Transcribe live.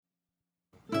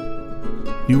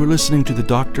You are listening to the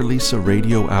Dr. Lisa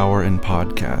Radio Hour and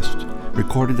Podcast,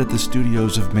 recorded at the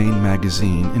studios of Maine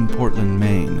Magazine in Portland,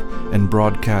 Maine, and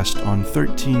broadcast on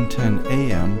 1310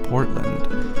 AM Portland,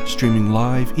 streaming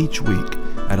live each week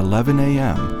at 11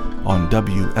 a.m. on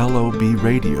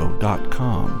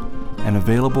WLOBradio.com and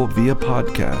available via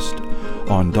podcast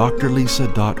on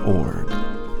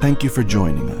drlisa.org. Thank you for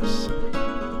joining us.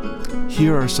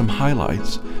 Here are some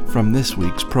highlights from this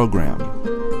week's program.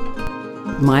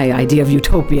 My idea of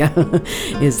utopia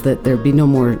is that there be no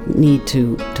more need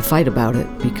to fight about it,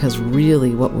 because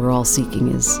really what we're all seeking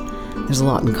is there's a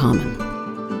lot in common.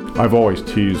 I've always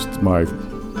teased my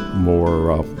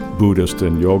more Buddhist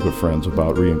and yoga friends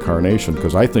about reincarnation,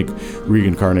 because I think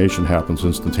reincarnation happens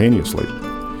instantaneously.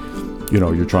 You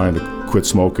know, you're trying to quit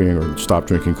smoking or stop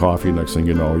drinking coffee. Next thing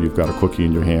you know, you've got a cookie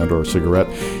in your hand or a cigarette,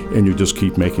 and you just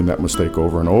keep making that mistake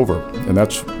over and over. And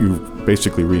that's, you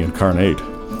basically reincarnate.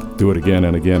 Do it again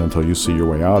and again until you see your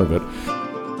way out of it.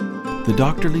 The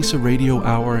Dr. Lisa Radio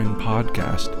Hour and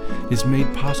Podcast is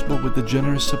made possible with the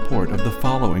generous support of the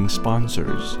following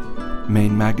sponsors: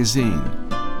 Maine Magazine,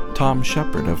 Tom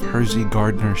Shepard of Hersey,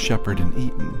 Gardner, Shepard &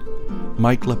 Eaton,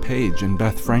 Mike LePage and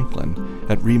Beth Franklin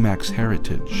at Remax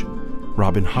Heritage,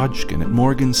 Robin Hodgkin at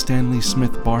Morgan Stanley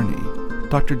Smith Barney,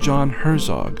 Dr. John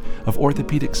Herzog of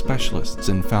Orthopedic Specialists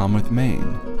in Falmouth,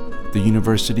 Maine, the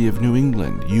University of New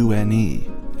England,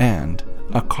 UNE, and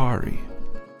Akari.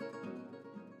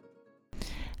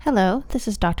 Hello, this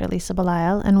is Dr. Lisa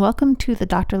Belisle, and welcome to the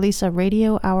Dr. Lisa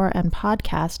Radio Hour and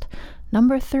Podcast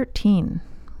number 13,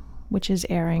 which is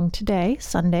airing today,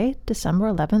 Sunday,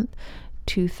 December 11th,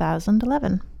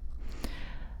 2011.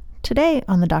 Today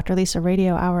on the Dr. Lisa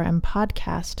Radio Hour and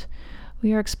Podcast,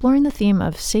 we are exploring the theme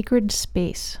of sacred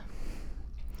space.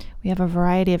 We have a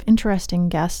variety of interesting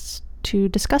guests to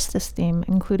discuss this theme,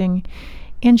 including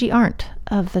Angie Arndt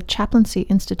of the Chaplaincy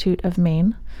Institute of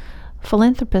Maine,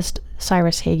 philanthropist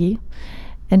Cyrus Hagee,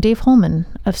 and Dave Holman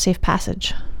of Safe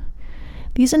Passage.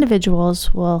 These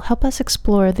individuals will help us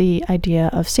explore the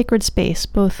idea of sacred space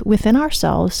both within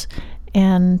ourselves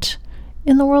and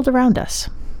in the world around us.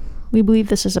 We believe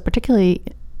this is a particularly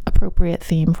appropriate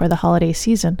theme for the holiday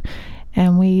season,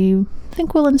 and we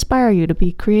think will inspire you to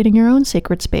be creating your own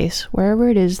sacred space wherever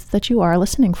it is that you are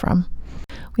listening from.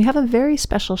 We have a very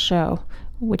special show,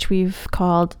 which we've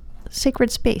called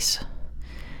Sacred Space.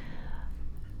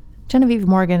 Genevieve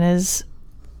Morgan is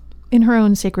in her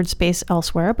own sacred space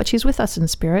elsewhere, but she's with us in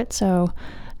spirit, so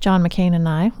John McCain and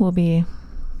I will be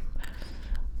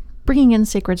bringing in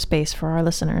sacred space for our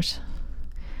listeners.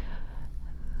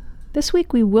 This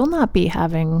week we will not be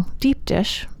having deep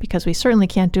dish, because we certainly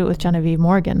can't do it with Genevieve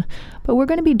Morgan, but we're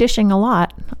going to be dishing a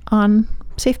lot on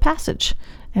Safe Passage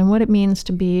and what it means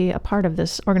to be a part of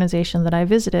this organization that I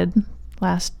visited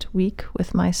last week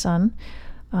with my son,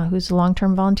 who's a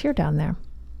long-term volunteer down there.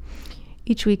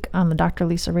 Each week on the Dr.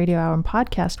 Lisa Radio Hour and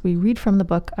Podcast, we read from the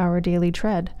book Our Daily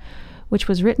Tread, which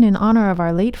was written in honor of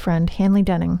our late friend Hanley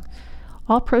Denning.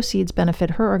 All proceeds benefit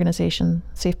her organization,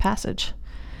 Safe Passage.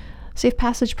 Safe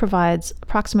Passage provides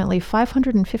approximately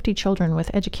 550 children with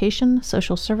education,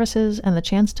 social services, and the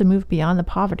chance to move beyond the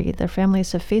poverty their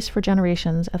families have faced for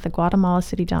generations at the Guatemala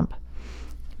City dump.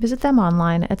 Visit them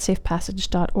online at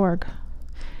safepassage.org.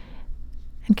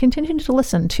 And continue to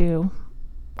listen to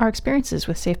our experiences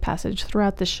with Safe Passage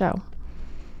throughout this show.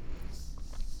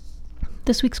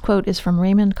 This week's quote is from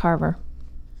Raymond Carver.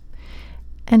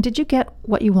 "And did you get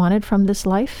what you wanted from this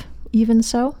life, even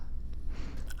so?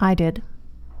 I did.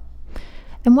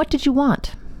 And what did you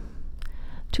want?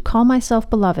 To call myself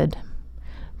beloved,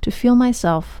 to feel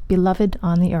myself beloved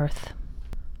on the earth."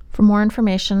 For more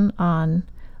information on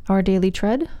Our Daily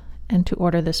Tread and to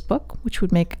order this book, which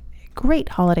would make a great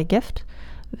holiday gift,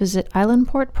 visit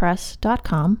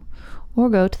islandportpress.com or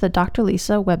go to the Dr.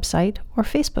 Lisa website or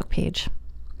Facebook page,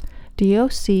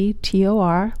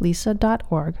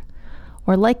 doctorlisa.org,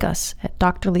 or like us at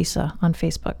Dr. Lisa on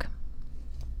Facebook.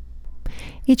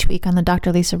 Each week on the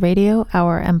Dr. Lisa Radio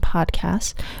Hour and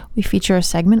Podcast, we feature a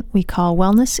segment we call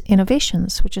Wellness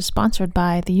Innovations, which is sponsored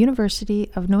by the University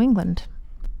of New England.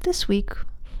 This week,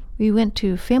 we went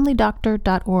to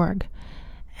familydoctor.org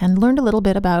and learned a little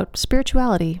bit about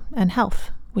spirituality and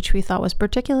health, which we thought was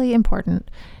particularly important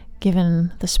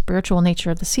given the spiritual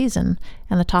nature of the season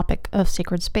and the topic of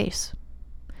sacred space.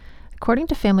 According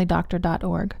to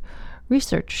familydoctor.org,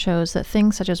 research shows that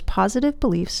things such as positive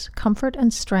beliefs, comfort,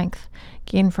 and strength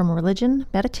gained from religion,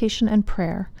 meditation, and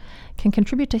prayer can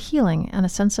contribute to healing and a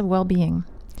sense of well-being.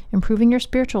 Improving your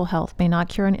spiritual health may not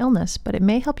cure an illness, but it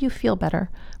may help you feel better,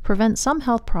 prevent some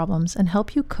health problems, and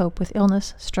help you cope with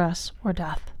illness, stress, or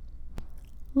death.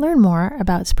 Learn more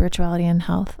about spirituality and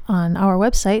health on our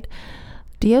website,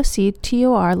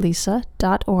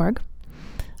 doctorlisa.org.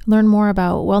 Learn more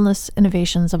about wellness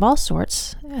innovations of all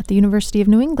sorts at the University of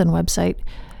New England website,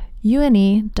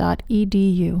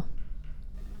 une.edu.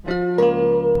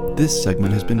 This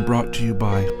segment has been brought to you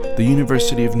by the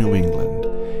University of New England,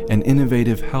 an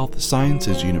innovative health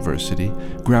sciences university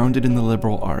grounded in the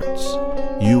liberal arts.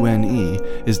 UNE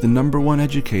is the #1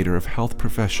 educator of health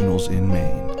professionals in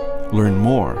Maine. Learn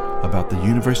more about the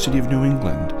University of New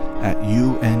England at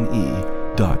une.edu.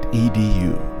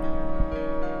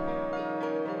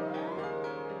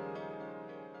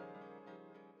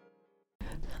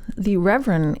 The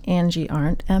Reverend Angie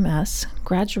Arndt, M.S.,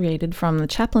 graduated from the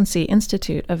Chaplaincy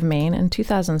Institute of Maine in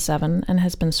 2007 and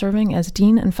has been serving as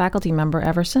dean and faculty member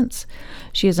ever since.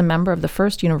 She is a member of the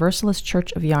First Universalist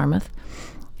Church of Yarmouth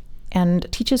and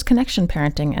teaches connection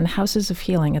parenting and houses of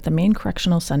healing at the Maine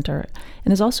Correctional Center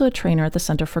and is also a trainer at the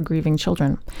Center for Grieving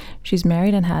Children. She's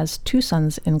married and has 2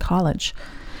 sons in college.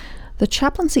 The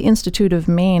Chaplaincy Institute of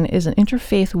Maine is an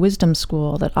interfaith wisdom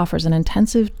school that offers an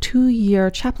intensive 2-year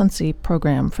chaplaincy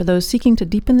program for those seeking to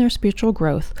deepen their spiritual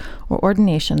growth or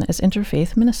ordination as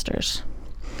interfaith ministers.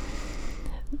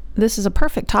 This is a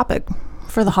perfect topic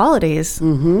for the holidays.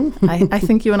 Mm-hmm. I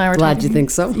think you and I were Glad talking. you think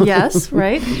so. Yes,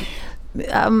 right?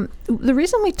 The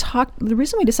reason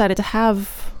we decided to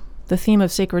have the theme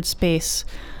of sacred space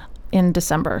in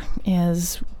December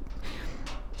is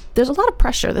there's a lot of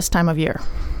pressure this time of year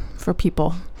for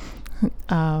people,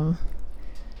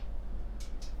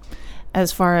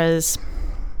 as far as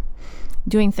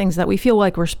doing things that we feel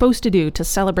like we're supposed to do to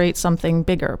celebrate something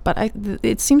bigger. But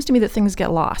it seems to me that things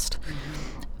get lost.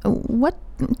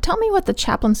 Tell me what the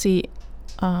Chaplaincy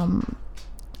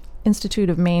Institute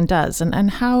of Maine does,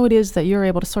 and how it is that you're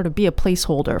able to sort of be a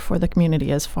placeholder for the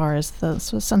community as far as the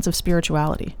sense of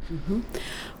spirituality. Mm-hmm.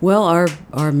 Well,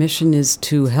 our mission is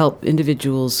to help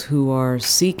individuals who are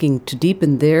seeking to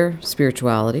deepen their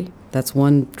spirituality. That's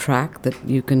one track that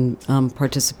you can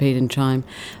participate in Chime,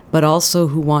 but also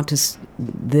who want to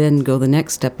then go the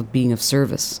next step of being of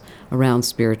service around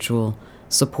spiritual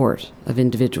support of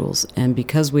individuals. And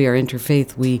because we are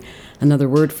interfaith, another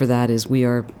word for that is we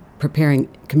are preparing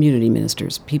community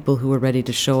ministers, people who are ready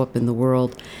to show up in the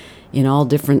world in all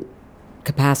different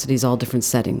capacities, all different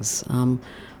settings.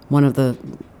 One of the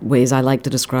ways I like to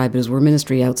describe it is we're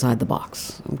ministry outside the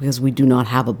box, because we do not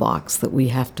have a box that we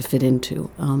have to fit into.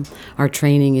 Our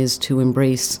training is to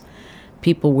embrace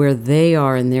people where they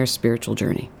are in their spiritual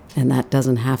journey, and that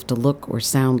doesn't have to look or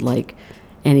sound like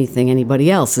anything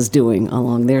anybody else is doing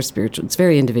along their spiritual. It's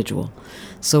very individual.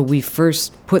 So we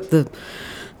first put the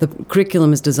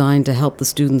curriculum is designed to help the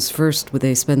students first.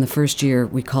 They spend the first year,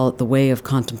 we call it the way of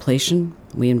contemplation.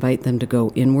 We invite them to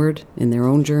go inward in their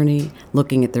own journey,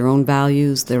 looking at their own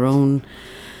values, their own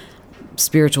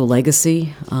spiritual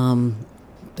legacy.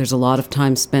 There's a lot of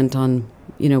time spent on,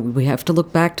 we have to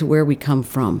look back to where we come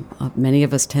from. Many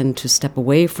of us tend to step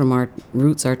away from our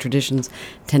roots, our traditions,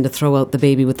 tend to throw out the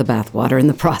baby with the bathwater in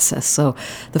the process. So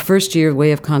the first year,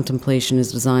 way of contemplation,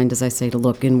 is designed, as I say, to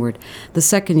look inward. The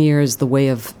second year is the way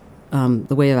of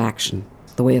action,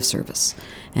 the way of service.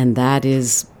 And that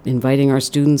is inviting our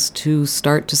students to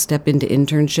start to step into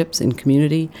internships in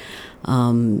community,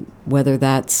 whether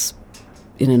that's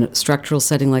in a structural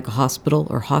setting like a hospital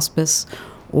or hospice,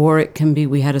 or it can be,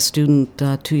 we had a student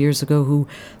 2 years ago who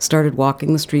started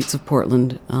walking the streets of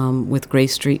Portland with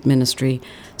Grace Street Ministry,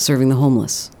 serving the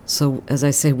homeless. So, as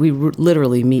I say, we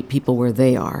literally meet people where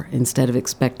they are instead of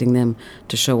expecting them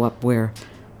to show up where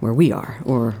we are.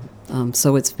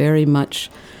 So it's very much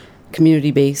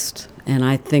community-based, and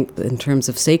I think in terms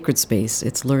of sacred space,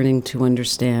 it's learning to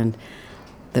understand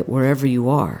that wherever you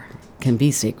are can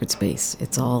be sacred space.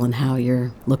 It's all in how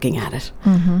you're looking at it.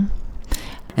 Mm-hmm.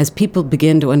 As people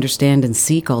begin to understand and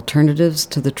seek alternatives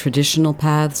to the traditional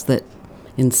paths that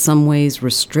in some ways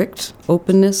restrict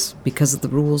openness because of the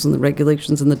rules and the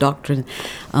regulations and the doctrine,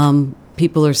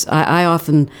 people are, I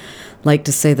often like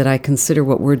to say that I consider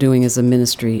what we're doing as a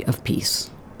ministry of peace.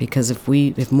 Because if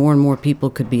more and more people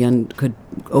could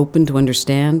open to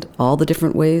understand all the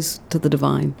different ways to the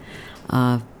divine,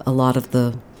 a lot of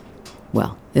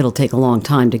it'll take a long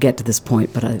time to get to this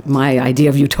point, but my idea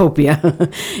of utopia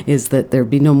is that there'd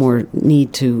be no more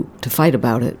need to fight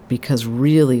about it, because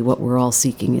really what we're all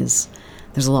seeking is,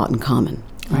 there's a lot in common.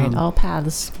 Right, all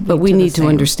paths. But we need to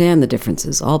understand the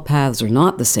differences. All paths are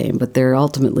not the same, but they're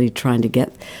ultimately trying to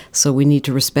get, so we need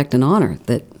to respect and honor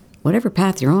that whatever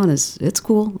path you're on it's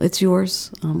cool, it's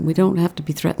yours. We don't have to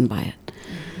be threatened by it.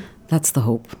 That's the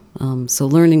hope. So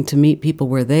learning to meet people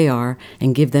where they are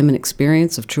and give them an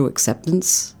experience of true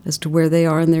acceptance as to where they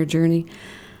are in their journey,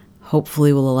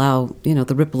 hopefully will allow,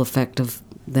 the ripple effect of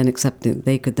then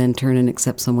they could then turn and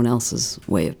accept someone else's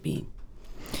way of being.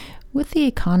 With the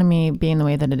economy being the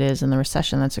way that it is and the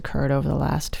recession that's occurred over the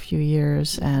last few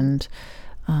years and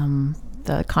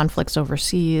the conflicts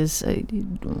overseas,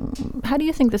 how do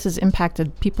you think this has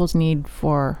impacted people's need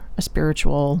for a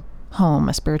spiritual home,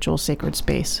 a spiritual sacred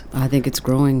space? I think it's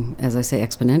growing, as I say,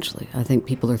 exponentially. I think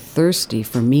people are thirsty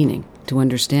for meaning, to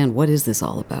understand what is this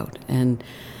all about. And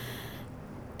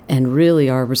really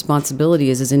our responsibility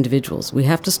is as individuals. We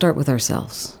have to start with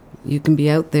ourselves. You can be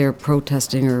out there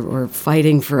protesting or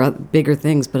fighting for bigger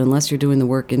things, but unless you're doing the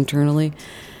work internally,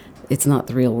 it's not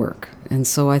the real work. And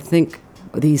so I think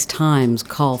these times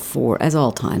call for, as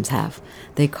all times have,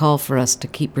 they call for us to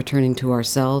keep returning to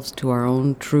ourselves, to our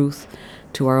own truth,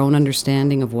 to our own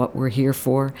understanding of what we're here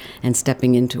for, and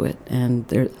stepping into it.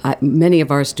 And many of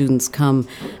our students come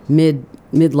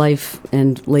midlife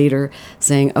and later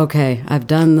saying, okay, I've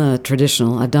done the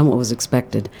traditional, I've done what was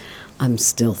expected. I'm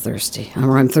still thirsty,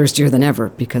 or I'm thirstier than ever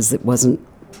because it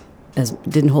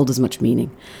didn't hold as much meaning.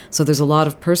 So there's a lot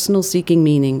of personal seeking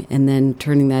meaning, and then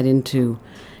turning that into,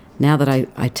 now that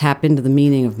I tap into the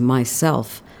meaning of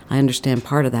myself, I understand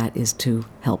part of that is to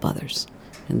help others.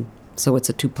 And so it's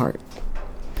a two-part.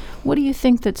 What do you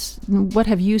think what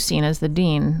have you seen as the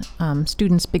dean,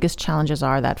 students' biggest challenges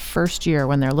are that first year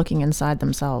when they're looking inside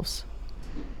themselves?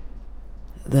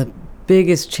 The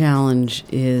biggest challenge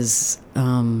is,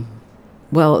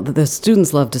 the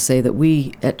students love to say that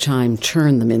we at Chime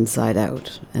churn them inside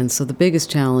out. And so the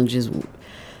biggest challenge is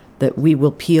that we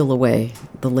will peel away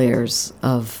the layers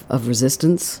of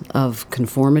resistance, of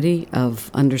conformity, of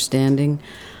understanding.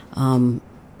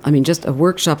 Just a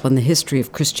workshop on the history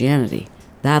of Christianity,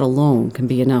 that alone can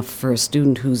be enough for a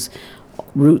student whose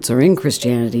roots are in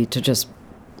Christianity to just,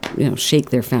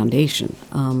 shake their foundation.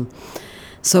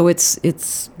 So it's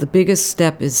the biggest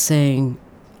step is saying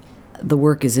the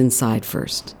work is inside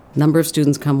first. A number of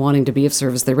students come wanting to be of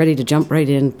service. They're ready to jump right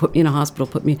in, put me in a hospital,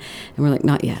 and we're like,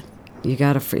 not yet. You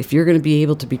gotta, if you're going to be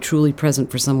able to be truly present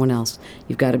for someone else,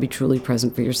 you've got to be truly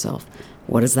present for yourself.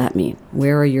 What does that mean?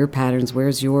 Where are your patterns?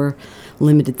 Where's your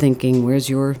limited thinking? Where's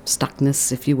your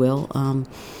stuckness, if you will?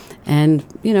 And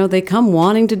they come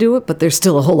wanting to do it, but there's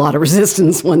still a whole lot of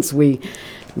resistance once we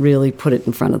really put it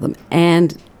in front of them.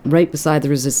 And right beside the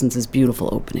resistance is beautiful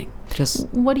opening.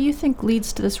 What do you think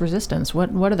leads to this resistance? What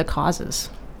are the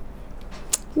causes?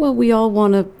 Well, we all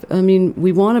want to,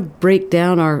 we want to break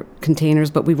down our containers,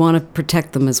 but we want to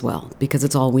protect them as well, because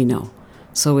it's all we know.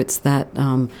 So it's that,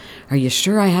 are you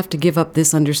sure I have to give up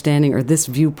this understanding or this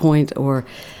viewpoint, or,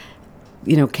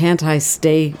 can't I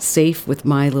stay safe with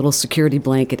my little security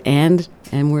blanket? And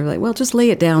we're like, well, just lay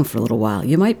it down for a little while.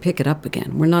 You might pick it up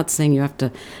again. We're not saying you have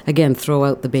to, again, throw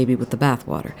out the baby with the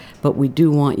bathwater, but we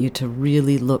do want you to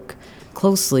really look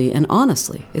closely and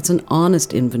honestly. It's an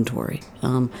honest inventory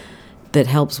that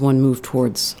helps one move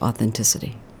towards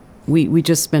authenticity. We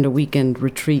just spent a weekend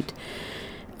retreat,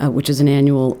 which is an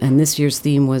annual, and this year's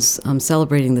theme was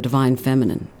celebrating the divine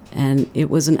feminine. And it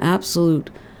was an absolute,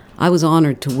 I was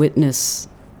honored to witness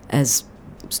as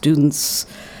students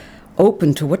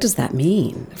open to what does that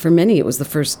mean. For many, it was the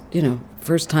first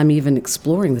time even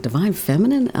exploring the divine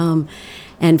feminine.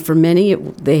 And for many,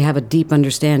 they have a deep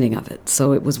understanding of it.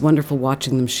 So it was wonderful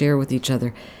watching them share with each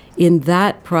other. In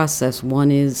that process, one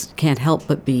can't help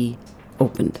but be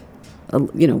opened.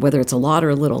 Whether it's a lot or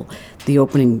a little, the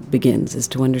opening begins, is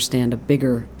to understand a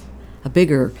bigger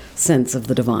sense of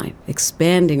the divine,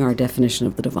 expanding our definition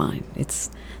of the divine.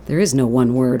 There is no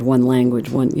one word, one language,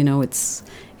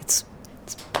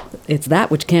 it's that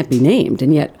which can't be named,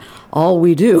 and yet all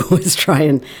we do is try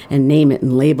and name it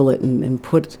and label it and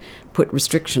put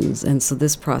restrictions. And so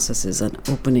this process is an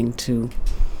opening to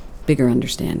bigger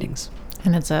understandings.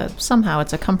 And somehow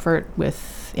it's a comfort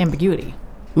with ambiguity.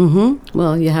 Mm-hmm.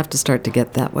 Well, you have to start to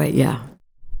get that way, yeah.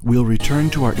 We'll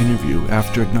return to our interview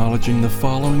after acknowledging the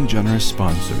following generous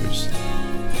sponsors.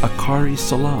 Akari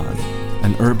Salon,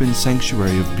 an urban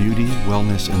sanctuary of beauty,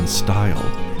 wellness, and style,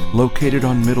 located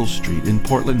on Middle Street in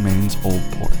Portland, Maine's Old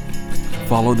Port.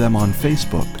 Follow them on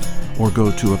Facebook or go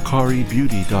to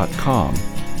akaribeauty.com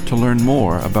to learn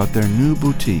more about their new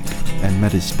boutique and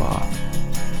Medispa.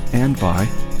 And by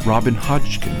Robin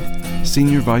Hodgkin,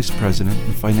 Senior Vice President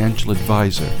and Financial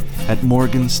Advisor at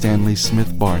Morgan Stanley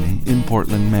Smith Barney in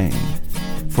Portland, Maine.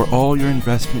 For all your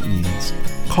investment needs,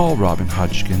 call Robin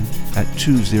Hodgkin at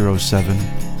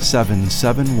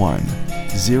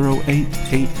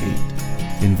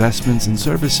 207-771-0888. Investments and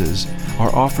services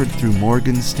are offered through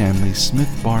Morgan Stanley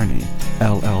Smith Barney,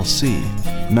 LLC,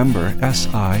 member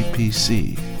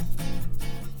SIPC.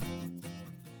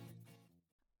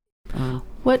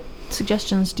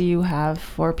 suggestions do you have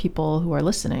for people who are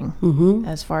listening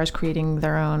as far as creating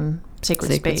their own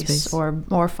sacred space.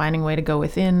 Or finding a way to go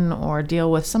within or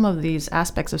deal with some of these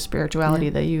aspects of spirituality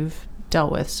that you've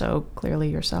dealt with so clearly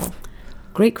yourself?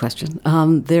 Great question.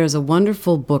 There's a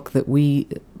wonderful book that we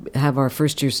have our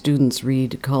first-year students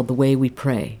read called The Way We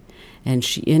Pray. And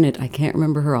in it, I can't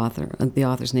remember the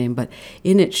author's name, but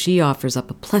in it she offers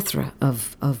up a plethora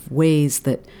of ways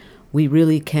that we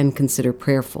really can consider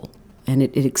prayerful. And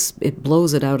it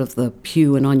blows it out of the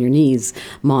pew and on your knees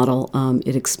model.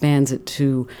 It expands it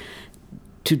to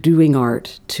doing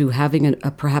art, to having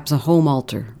perhaps a home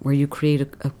altar where you create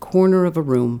a corner of a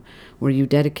room where you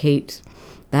dedicate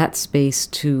that space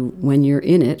to when you're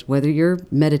in it, whether you're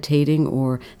meditating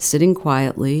or sitting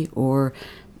quietly or,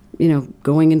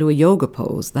 going into a yoga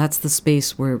pose. That's the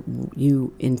space where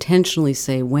you intentionally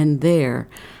say, when there,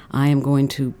 I am going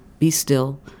to be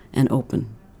still and open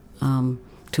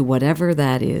to whatever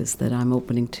that is that I'm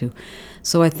opening to.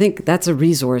 So I think that's a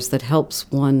resource that helps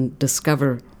one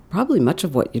discover probably much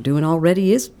of what you're doing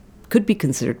already could be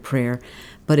considered prayer,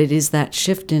 but it is that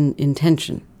shift in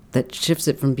intention that shifts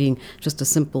it from being just a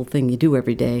simple thing you do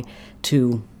every day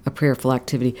to a prayerful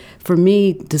activity. For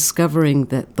me, discovering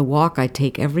that the walk I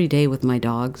take every day with my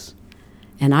dogs,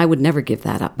 and I would never give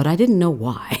that up, but I didn't know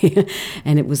why.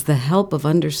 And it was the help of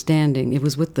understanding. It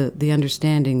was with the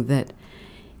understanding that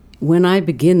when I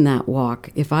begin that walk,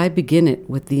 if I begin it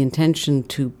with the intention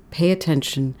to pay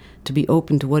attention, to be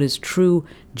open to what is true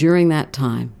during that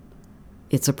time,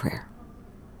 it's a prayer.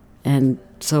 And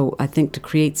so I think to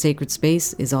create sacred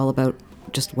space is all about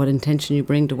just what intention you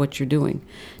bring to what you're doing.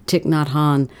 Thich Nhat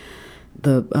Hanh,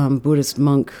 the Buddhist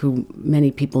monk who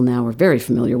many people now are very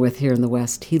familiar with here in the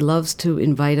West, he loves to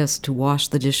invite us to wash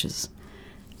the dishes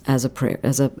as a prayer,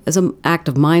 as an act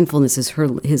of mindfulness is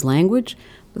his language,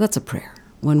 but that's a prayer.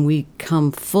 When we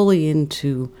come fully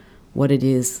into what it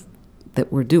is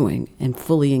that we're doing and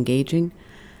fully engaging,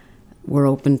 we're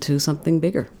open to something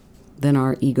bigger than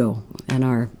our ego and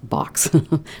our box,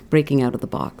 breaking out of the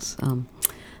box.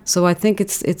 So I think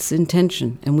it's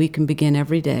intention, and we can begin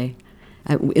every day.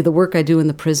 The work I do in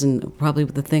the prison, probably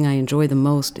the thing I enjoy the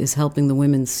most is helping the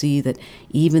women see that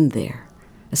even there,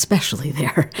 especially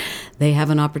there, they have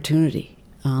an opportunity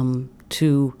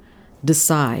to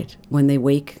decide when they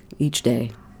wake each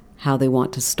day how they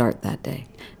want to start that day.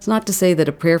 It's not to say that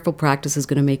a prayerful practice is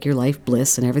going to make your life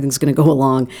bliss and everything's going to go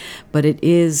along, but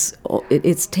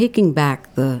it's taking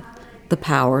back the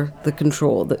power, the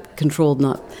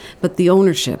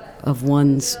ownership of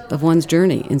one's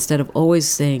journey, instead of always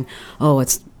saying, oh,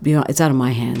 it's out of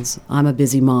my hands. I'm a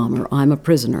busy mom, or I'm a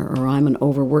prisoner, or I'm an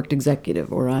overworked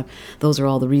executive, or those are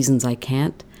all the reasons I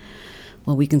can't.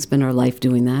 Well, we can spend our life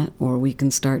doing that, or we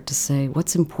can start to say,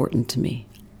 what's important to me?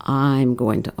 I'm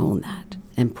going to own that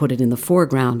and put it in the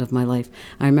foreground of my life.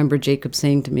 I remember Jacob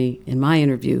saying to me in my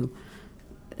interview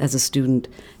as a student,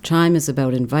 Chime is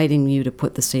about inviting you to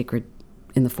put the sacred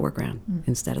in the foreground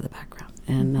instead of the background.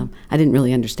 And I didn't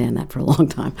really understand that for a long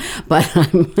time, but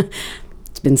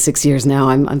it's been 6 years now.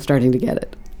 I'm starting to get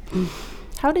it.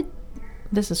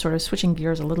 This is sort of switching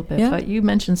gears a little bit, but you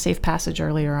mentioned Safe Passage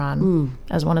earlier on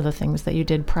as one of the things that you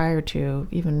did prior to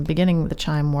even beginning the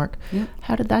Chime work. Yeah.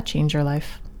 How did that change your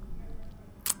life?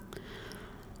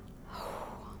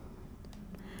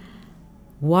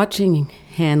 Watching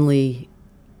Hanley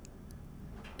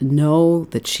know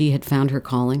that she had found her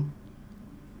calling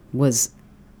was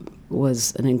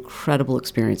an incredible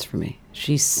experience for me.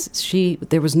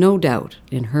 There was no doubt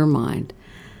in her mind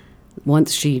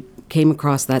once she came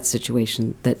across that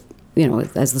situation that,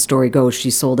 as the story goes,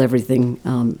 she sold everything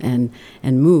and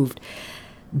moved.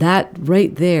 That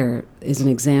right there is an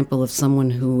example of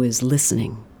someone who is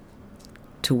listening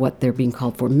to what they're being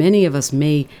called for. Many of us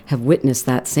may have witnessed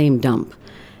that same dump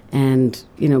and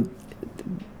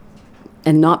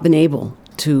not been able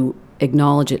to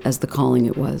acknowledge it as the calling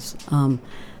it was.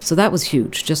 So that was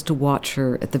huge, just to watch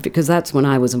her because that's when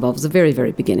I was involved. It was the very,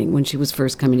 very beginning, when she was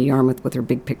first coming to Yarmouth with her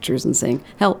big pictures and saying,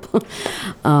 help.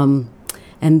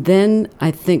 And then I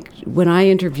think when I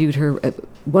interviewed her,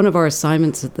 one of our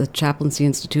assignments at the Chaplaincy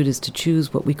Institute is to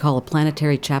choose what we call a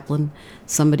planetary chaplain,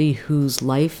 somebody whose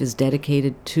life is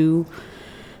dedicated to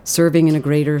serving in a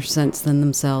greater sense than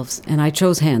themselves. And I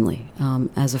chose Hanley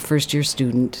as a first-year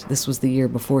student. This was the year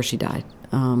before she died.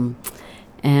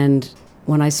 And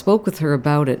when I spoke with her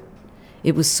about it,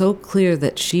 it was so clear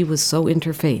that she was so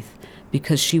interfaith,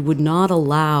 because she would not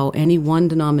allow any one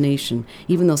denomination,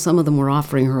 even though some of them were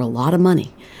offering her a lot of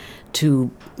money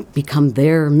to become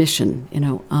their mission.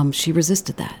 She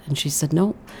resisted that. And she said,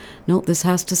 no, this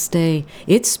has to stay.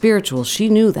 It's spiritual. She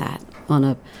knew that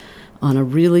on a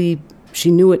really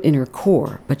knew it in her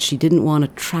core, but she didn't want to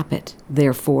trap it,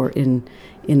 therefore, in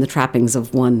the trappings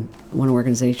of one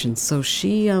organization. So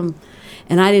she, and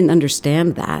I didn't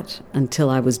understand that until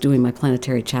I was doing my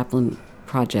planetary chaplain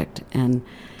project, and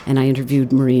I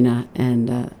interviewed Marina and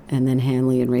then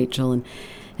Hanley and Rachel, and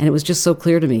it was just so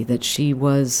clear to me that she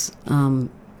was on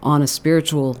a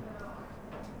spiritual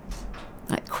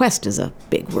quest is a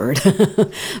big word,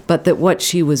 but that what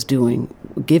she was doing,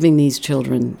 giving these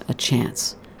children a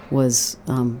chance, was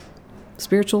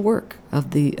spiritual work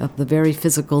of the very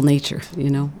physical nature,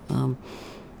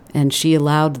 and she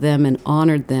allowed them and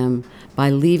honored them by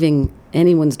leaving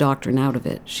anyone's doctrine out of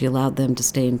it. She allowed them to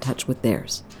stay in touch with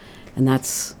theirs, and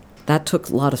that took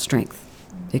a lot of strength.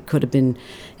 It would have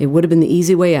been the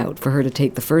easy way out for her to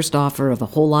take the first offer of a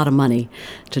whole lot of money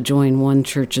to join one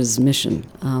church's mission,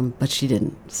 but she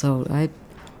didn't. So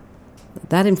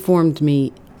that informed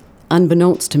me,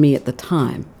 unbeknownst to me at the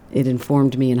time. It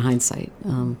informed me in hindsight,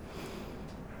 and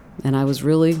I was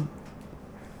really,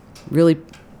 really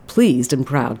pleased and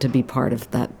proud to be part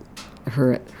of that,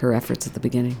 her efforts at the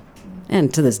beginning,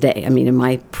 and to this day. I mean, in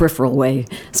my peripheral way,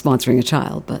 sponsoring a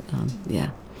child, but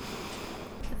yeah.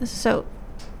 So,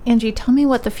 Angie, tell me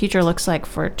what the future looks like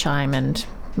for Chime, and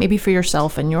maybe for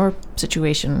yourself and your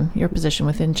situation, your position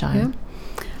within Chime.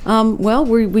 Yeah. Well,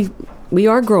 we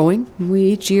are growing.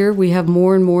 Each year we have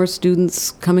more and more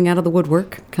students coming out of the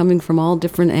woodwork, coming from all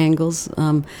different angles.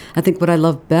 I think what I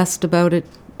love best about it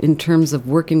in terms of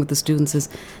working with the students is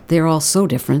they're all so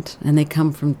different, and they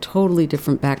come from totally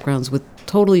different backgrounds with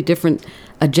totally different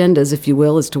agendas, if you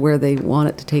will, as to where they want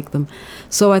it to take them.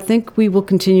 So I think we will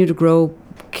continue to grow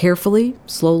carefully,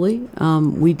 slowly.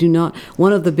 We do not.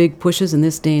 One of the big pushes in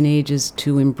this day and age is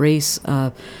to embrace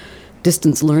a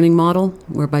distance learning model,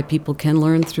 whereby people can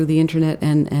learn through the internet,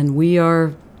 and we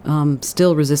are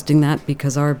still resisting that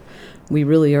because we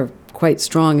really are quite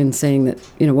strong in saying that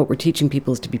what we're teaching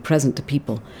people is to be present to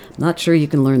people. I'm not sure you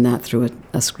can learn that through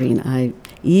a screen.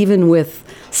 Even with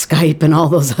Skype and all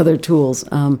those other tools,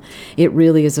 it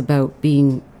really is about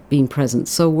being present.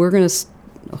 So we're going to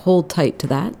hold tight to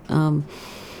that.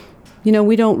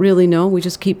 We don't really know. We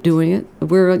just keep doing it.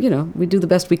 We do the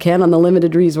best we can on the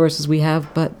limited resources we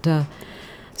have. But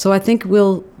so I think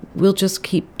we'll just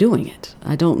keep doing it.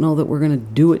 I don't know that we're going to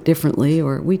do it differently,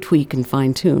 or we tweak and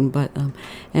fine tune. But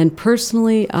and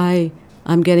personally,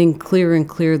 I'm getting clearer and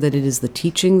clearer that it is the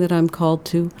teaching that I'm called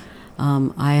to.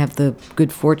 I have the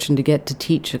good fortune to get to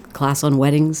teach a class on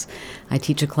weddings. I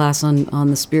teach a class on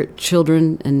the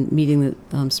children and meeting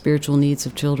the spiritual needs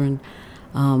of children.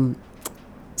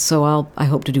 So I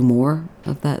hope to do more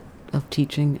of that, of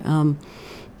teaching.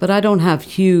 But I don't have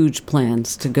huge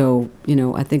plans to go.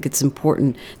 I think it's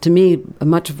important to me.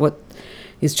 Much of what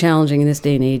is challenging in this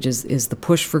day and age is the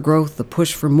push for growth, the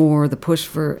push for more, the push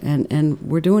for, and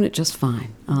we're doing it just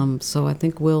fine. So I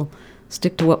think we'll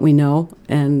stick to what we know,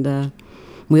 and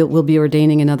we'll be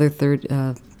ordaining another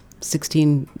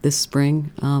 16 this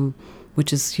spring,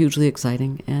 which is hugely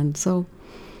exciting. And so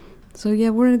yeah,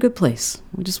 we're in a good place.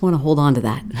 We just want to hold on to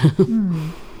that.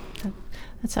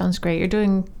 That sounds great. You're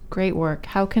doing great work.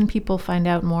 How can people find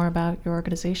out more about your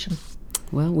organization?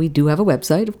 Well, we do have a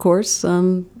website, of course,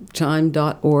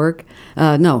 chime.org.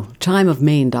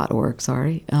 chimeofmaine.org,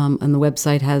 sorry. And the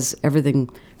website has everything,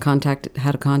 how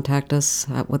to contact us,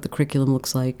 what the curriculum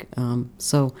looks like.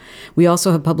 So we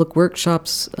also have public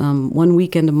workshops. One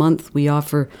weekend a month, we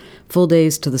offer full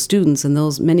days to the students, and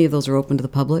many of those are open to the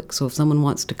public. So if someone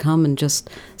wants to come and just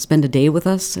spend a day with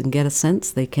us and get a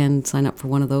sense, they can sign up for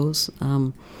one of those.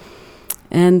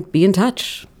 And be in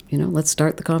touch. Let's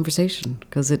start the conversation,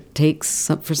 because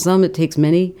for some it takes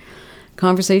many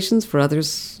conversations. For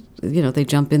others, they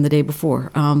jump in the day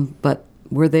before. But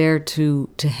we're there to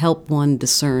help one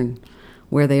discern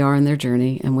where they are in their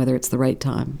journey and whether it's the right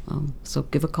time. So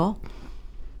give a call.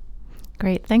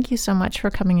 Great. Thank you so much for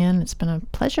coming in. It's been a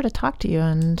pleasure to talk to you,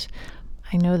 and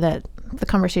I know that the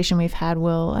conversation we've had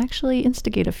will actually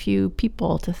instigate a few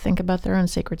people to think about their own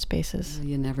sacred spaces.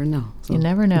 You never know. So. You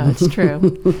never know. It's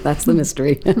true. That's the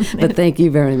mystery. But thank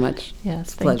you very much.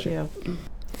 Yes, thank you.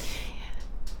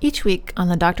 Each week on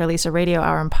the Dr. Lisa Radio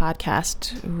Hour and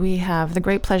podcast, we have the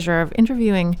great pleasure of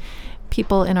interviewing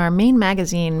people in our Maine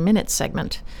Magazine Minutes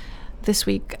segment. This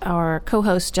week, our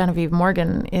co-host Genevieve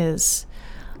Morgan is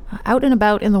out and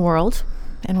about in the world,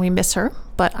 and we miss her,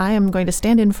 but I am going to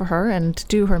stand in for her and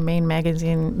do her Maine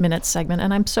Magazine Minutes segment,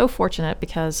 and I'm so fortunate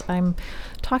because I'm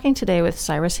talking today with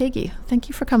Cyrus Hagee. Thank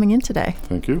you for coming in today.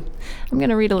 Thank you. I'm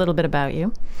going to read a little bit about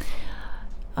you.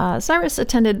 Cyrus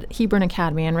attended Hebron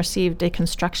Academy and received a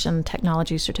construction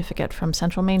technology certificate from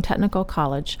Central Maine Technical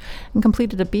College and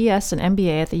completed a BS and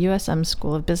MBA at the USM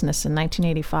School of Business in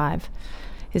 1985.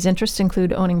 His interests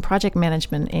include owning Project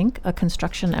Management, Inc., a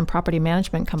construction and property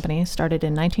management company started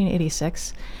in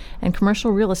 1986, and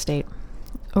commercial real estate.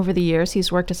 Over the years,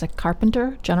 he's worked as a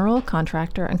carpenter, general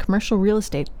contractor, and commercial real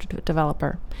estate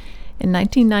developer. In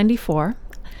 1994,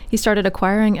 he started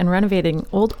acquiring and renovating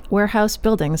old warehouse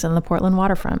buildings in the Portland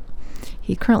waterfront.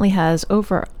 He currently has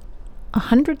over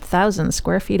 100,000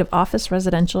 square feet of office,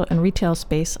 residential, and retail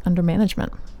space under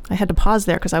management. I had to pause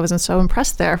there because I wasn't so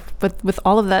impressed there with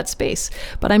all of that space.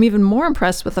 But I'm even more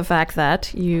impressed with the fact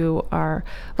that you are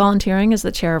volunteering as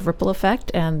the chair of Ripple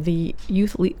Effect and the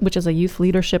which is a youth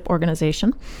leadership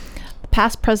organization,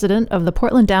 past president of the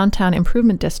Portland Downtown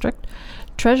Improvement District,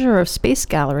 treasurer of Space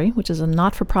Gallery, which is a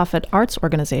not-for-profit arts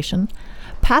organization,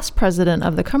 past president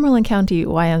of the Cumberland County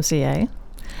YMCA,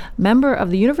 member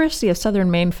of the University of Southern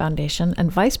Maine Foundation,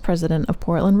 and vice president of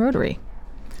Portland Rotary.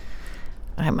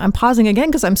 I'm pausing again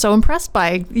because I'm so impressed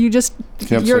by you. I just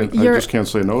can't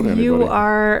say no to anybody.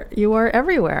 You are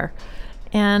everywhere,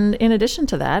 and in addition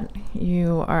to that,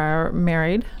 you are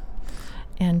married,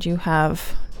 and you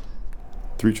have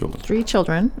 3 children. 3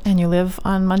 children, and you live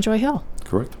on Munjoy Hill.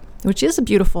 Correct. Which is a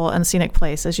beautiful and scenic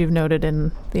place, as you've noted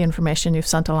in the information you've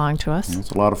sent along to us. It's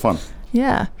a lot of fun.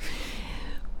 Yeah.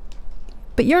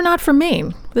 But you're not from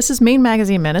Maine. This is Maine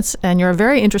Magazine Minutes, and you're a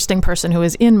very interesting person who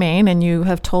is in Maine, and you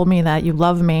have told me that you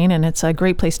love Maine, and it's a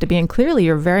great place to be, and clearly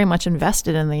you're very much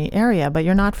invested in the area, but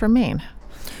you're not from Maine.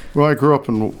 Well, I grew up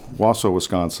in Wausau,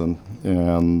 Wisconsin,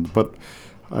 but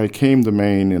I came to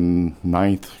Maine in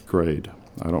 9th grade.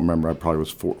 I don't remember. I probably was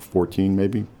 14,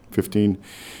 maybe 15.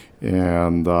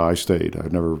 And I stayed. I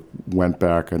never went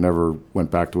back. I never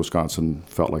went back to Wisconsin,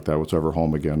 felt like that was ever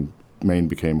home again. Maine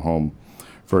became home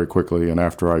very quickly. And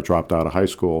after I dropped out of high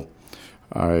school,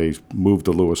 I moved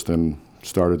to Lewiston,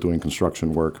 started doing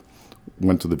construction work,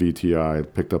 went to the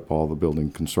VTI, picked up all the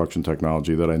building construction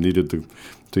technology that I needed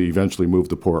to eventually move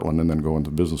to Portland and then go into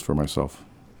business for myself.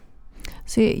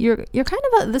 See, you're kind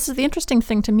of this is the interesting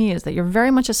thing to me is that you're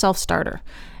very much a self-starter.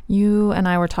 You and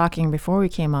I were talking before we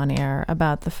came on air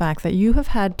about the fact that you have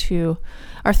had to,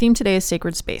 our theme today is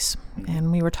sacred space. And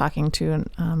we were talking to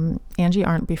Angie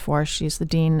Arndt before. She's the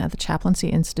dean at the Chaplaincy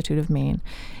Institute of Maine.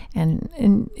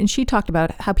 And she talked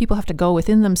about how people have to go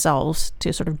within themselves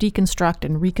to sort of deconstruct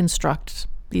and reconstruct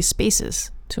these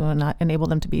spaces to enable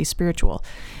them to be spiritual.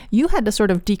 You had to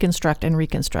sort of deconstruct and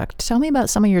reconstruct. Tell me about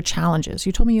some of your challenges.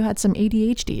 You told me you had some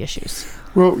ADHD issues.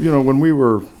 Well, when we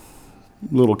were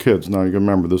little kids, now you can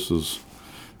remember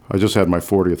I just had my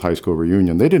 40th high school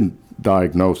reunion. They didn't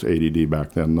diagnose ADD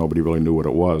back then. Nobody really knew what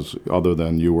it was other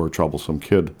than you were a troublesome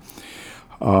kid.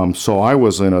 So I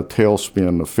was in a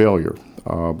tailspin of failure.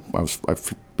 I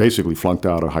basically flunked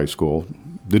out of high school,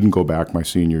 didn't go back my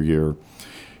senior year,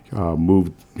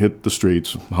 hit the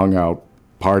streets, hung out,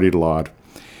 partied a lot,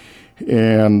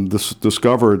 and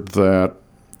discovered that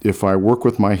if I work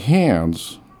with my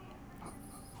hands,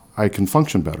 I can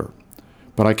function better.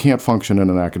 But I can't function in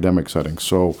an academic setting.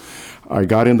 So I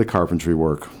got into carpentry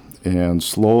work and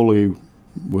slowly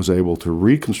was able to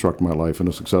reconstruct my life in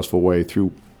a successful way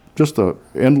through just an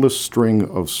endless string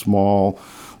of small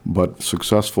but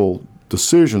successful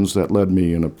decisions that led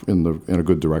me in a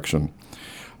good direction.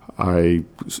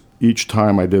 Each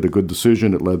time I did a good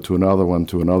decision, it led to another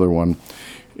one.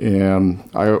 And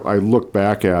I look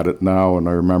back at it now, and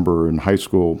I remember in high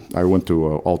school, I went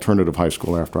to an alternative high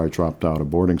school after I dropped out of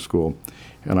boarding school,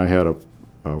 and I had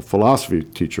a philosophy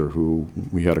teacher who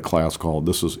we had a class called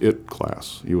This Is It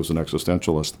class. He was an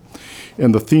existentialist.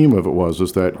 And the theme of it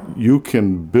is that you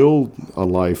can build a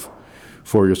life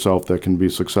for yourself that can be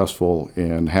successful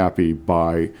and happy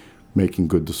by making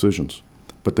good decisions.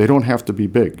 But they don't have to be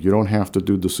big. You don't have to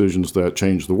do decisions that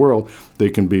change the world.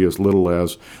 They can be as little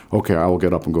as, okay, I will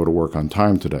get up and go to work on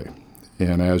time today.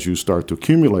 And as you start to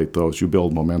accumulate those, you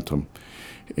build momentum.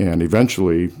 And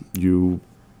eventually, you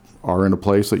are in a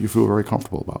place that you feel very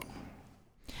comfortable about.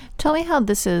 Tell me how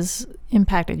this has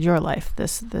impacted your life.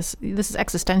 This is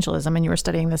existentialism, and you were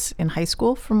studying this in high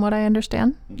school, from what I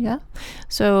understand. Yeah.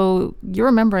 So you're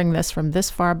remembering this from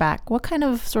this far back. What kind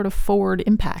of sort of forward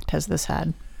impact has this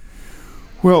had?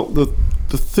 Well, the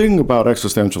thing about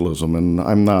existentialism, and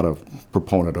I'm not a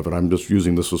proponent of it, I'm just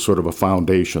using this as sort of a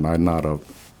foundation. I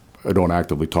don't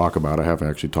actively talk about it. I haven't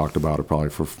actually talked about it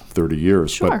probably for 30 years.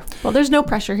 Sure. Well, there's no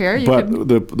pressure here.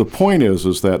 The point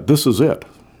is that this is it.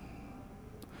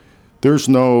 There's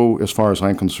no, as far as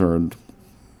I'm concerned,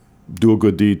 do a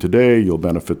good deed today, you'll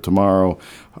benefit tomorrow.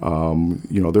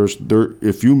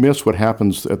 If you miss what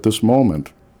happens at this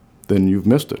moment, then you've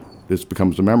missed it. It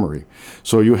becomes a memory.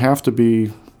 So you have to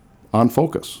be on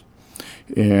focus.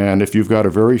 And if you've got a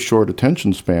very short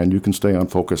attention span, you can stay on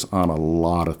focus on a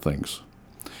lot of things.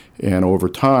 And over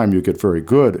time, you get very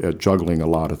good at juggling a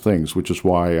lot of things, which is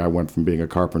why I went from being a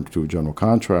carpenter to a general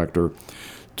contractor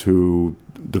to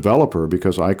developer,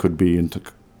 because I could be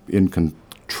in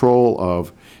control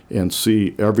of and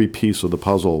see every piece of the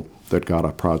puzzle that got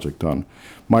a project done.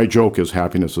 My joke is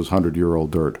happiness is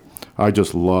 100-year-old dirt. I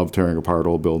just love tearing apart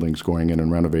old buildings, going in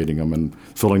and renovating them and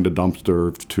filling the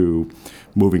dumpster to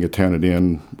moving a tenant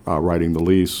in, writing the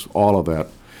lease, all of that.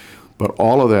 But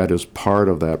all of that is part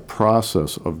of that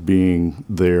process of being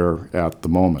there at the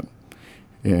moment.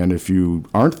 And if you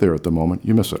aren't there at the moment,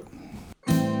 you miss it.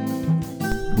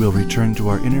 We'll return to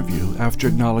our interview after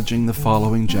acknowledging the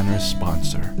following generous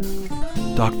sponsor,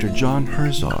 Dr. John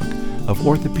Herzog of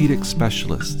Orthopedic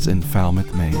Specialists in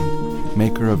Falmouth, Maine,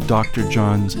 maker of Dr.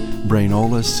 John's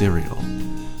Brainola cereal.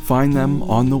 Find them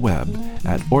on the web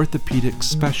at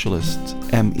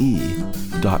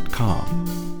orthopedicspecialistsme.com.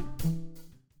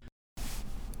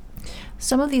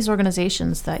 Some of these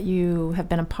organizations that you have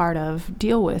been a part of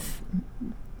deal with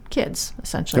kids,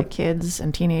 essentially. Yep. Kids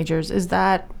and teenagers.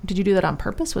 Did you do that on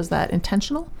purpose? Was that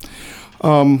intentional?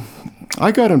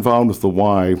 I got involved with the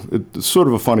Y. It's sort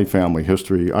of a funny family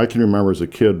history. I can remember as a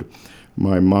kid,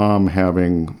 my mom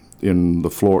having in the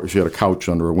floor, she had a couch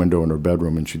under a window in her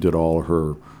bedroom, and she did all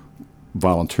her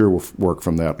volunteer work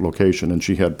from that location, and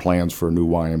she had plans for a new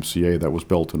YMCA that was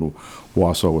built in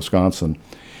Wausau, Wisconsin.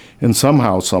 And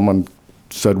somehow someone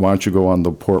said, why don't you go on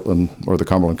the Portland or the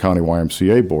Cumberland County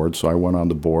YMCA board? So I went on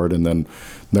the board, and then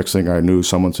next thing I knew,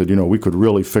 someone said, we could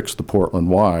really fix the Portland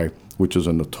Y, which is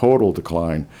in a total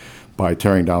decline, by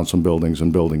tearing down some buildings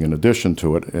and building in addition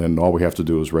to it, and all we have to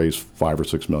do is raise $5 or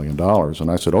 $6 million. And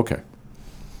I said, okay.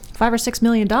 $5 or $6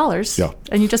 million? Yeah.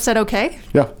 And you just said okay?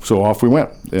 Yeah, so off we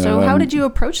went. So how did you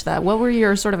approach that? What were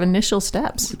your sort of initial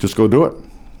steps? Just go do it.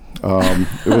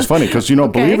 It was funny because, okay.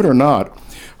 Believe it or not,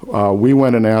 we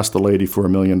went and asked the lady for $1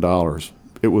 million.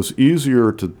 It was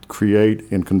easier to create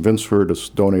and convince her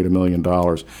to donate $1 million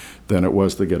than it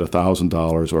was to get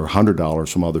 $1,000 or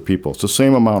 $100 from other people. It's the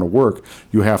same amount of work.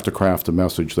 You have to craft a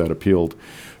message that appealed.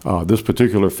 This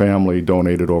particular family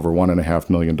donated over $1.5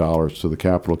 million to the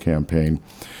capital campaign,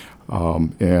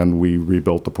 and we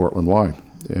rebuilt the Portland Y.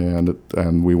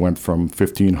 And we went from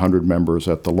 1,500 members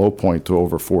at the low point to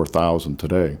over 4,000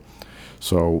 today.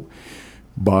 So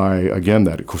by, again,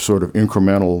 that sort of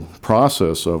incremental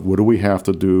process of what do we have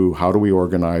to do, how do we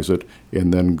organize it,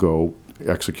 and then go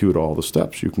execute all the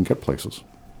steps, you can get places.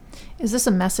 Is this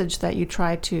a message that you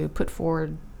try to put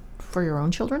forward for your own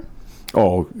children?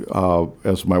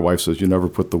 As my wife says, you never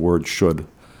put the word should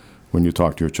when you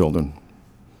talk to your children.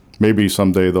 Maybe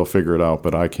someday they'll figure it out,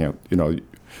 but I can't.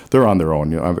 They're on their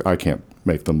own. I can't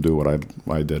make them do what I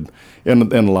did.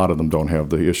 And a lot of them don't have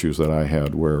the issues that I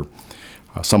had where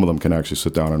some of them can actually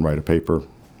sit down and write a paper,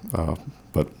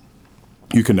 but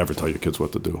you can never tell your kids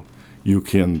what to do. You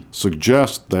can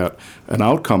suggest that an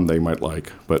outcome they might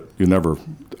like, but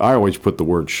I always put the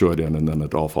word should in, and then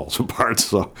it all falls apart,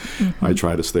 so I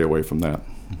try to stay away from that.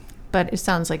 But it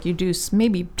sounds like you do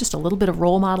maybe just a little bit of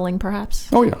role modeling, perhaps?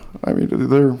 Oh, yeah. I mean,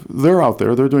 they're out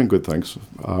there. They're doing good things.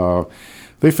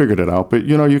 They figured it out, but,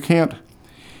 you can't.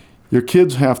 Your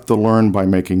kids have to learn by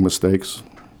making mistakes.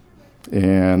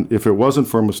 And if it wasn't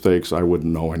for mistakes, I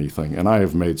wouldn't know anything. And I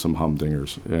have made some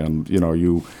humdingers. And,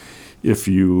 if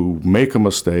you make a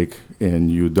mistake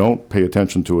and you don't pay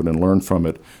attention to it and learn from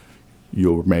it,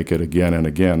 you'll make it again and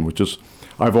again, which is,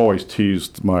 I've always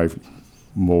teased my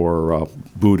more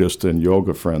Buddhist and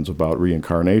yoga friends about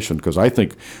reincarnation, because I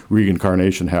think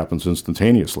reincarnation happens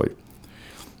instantaneously.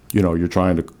 You're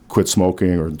trying to quit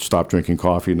smoking or stop drinking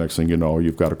coffee. Next thing you know,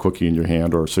 you've got a cookie in your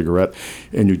hand or a cigarette,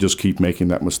 and you just keep making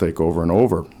that mistake over and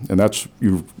over. And that's,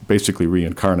 you basically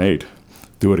reincarnate.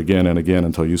 Do it again and again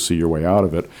until you see your way out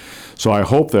of it. So I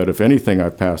hope that if anything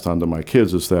I've passed on to my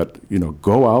kids is that,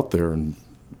 go out there and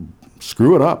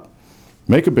screw it up.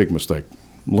 Make a big mistake.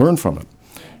 Learn from it.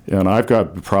 And I've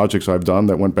got projects I've done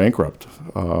that went bankrupt.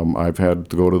 I've had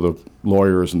to go to the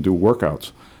lawyers and do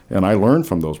workouts. And I learned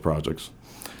from those projects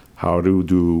how to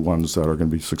do ones that are going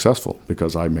to be successful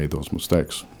because I made those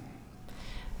mistakes.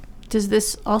 Does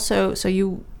this also, so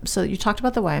you talked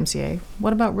about the YMCA.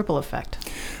 What about Ripple Effect?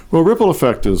 Well, Ripple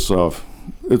Effect is,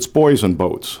 it's boys and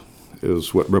boats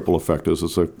is what Ripple Effect is.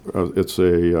 It's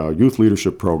a youth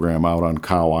leadership program out on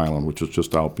Cow Island, which is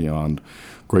just out beyond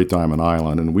Great Diamond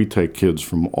Island. And we take kids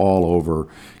from all over,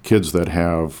 kids that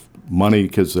have money,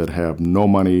 kids that have no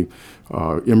money,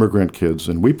 immigrant kids,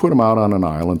 and we put them out on an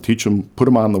island, teach them, put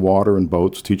them on the water in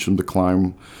boats, teach them to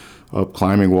climb a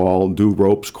climbing wall, do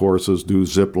ropes courses, do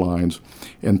zip lines,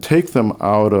 and take them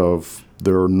out of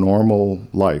their normal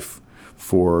life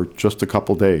for just a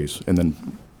couple days and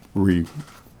then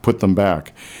put them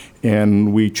back.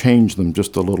 And we change them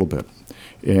just a little bit.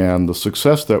 And the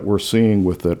success that we're seeing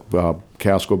with it,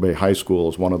 Casco Bay High School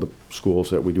is one of the schools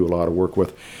that we do a lot of work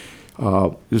with,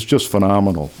 is just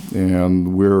phenomenal.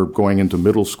 And we're going into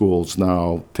middle schools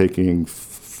now, taking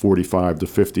 45 to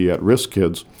 50 at-risk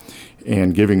kids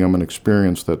and giving them an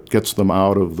experience that gets them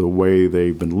out of the way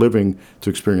they've been living to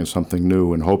experience something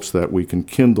new, in hopes that we can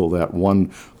kindle that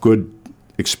one good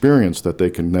experience that they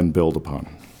can then build upon.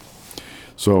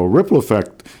 So Ripple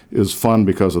Effect is fun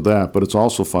because of that, but it's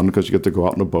also fun because you get to go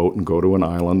out in a boat and go to an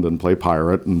island and play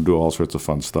pirate and do all sorts of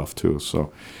fun stuff too.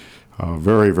 So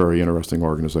very, very interesting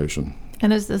organization.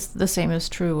 And is this the same as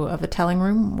true of the telling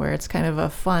room, where it's kind of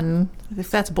a fun, if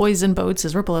that's boys in boats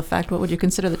is Ripple Effect, what would you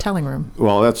consider the telling room?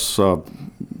 Well, that's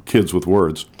kids with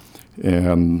words.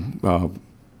 And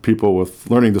people with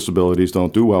learning disabilities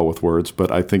don't do well with words,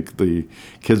 but I think the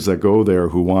kids that go there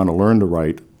who want to learn to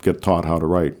write get taught how to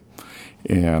write.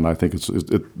 And I think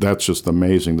that's just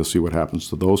amazing to see what happens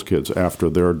to those kids after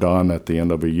they're done. At the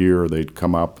end of a year, they'd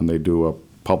come up and they do a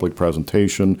public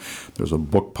presentation. There's a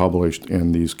book published,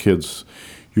 and these kids,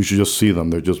 you should just see them.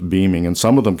 They're just beaming. And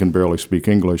some of them can barely speak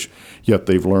English, yet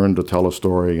they've learned to tell a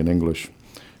story in English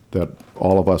that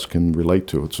all of us can relate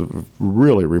to. It's a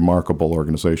really remarkable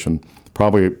organization.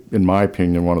 Probably, in my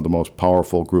opinion, one of the most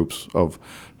powerful groups of,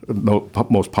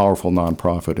 most powerful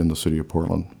nonprofit in the city of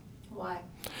Portland.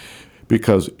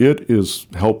 Because it is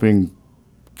helping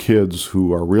kids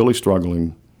who are really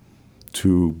struggling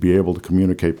to be able to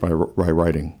communicate by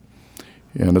writing.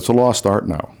 And it's a lost art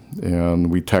now. And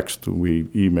we text, we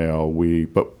email,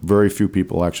 but very few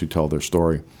people actually tell their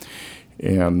story.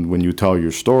 And when you tell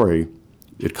your story,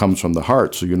 it comes from the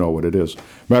heart, so you know what it is.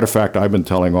 Matter of fact, I've been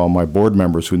telling all my board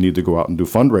members who need to go out and do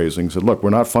fundraising, said, look, we're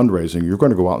not fundraising. You're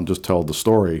going to go out and just tell the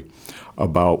story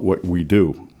about what we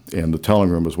do. And the telling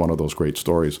room is one of those great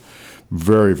stories.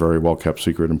 Very, very well kept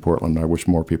secret in Portland. I wish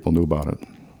more people knew about it.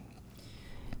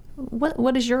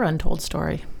 What is your untold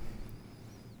story?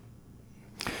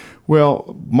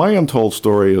 Well, my untold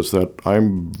story is that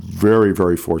I'm very,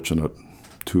 very fortunate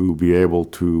to be able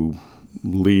to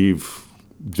leave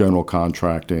general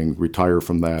contracting, retire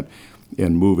from that,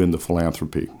 and move into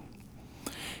philanthropy.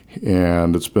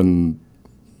 And it's been,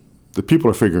 the people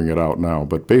are figuring it out now,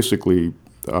 but basically,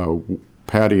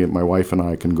 Patty and my wife and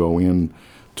I can go in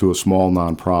to a small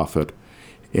nonprofit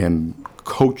and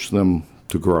coach them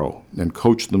to grow and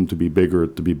coach them to be bigger,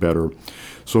 to be better.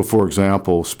 So, for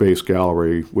example, Space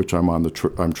Gallery, which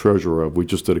I'm treasurer of, we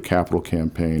just did a capital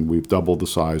campaign. We've doubled the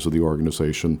size of the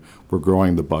organization. We're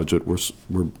growing the budget. We're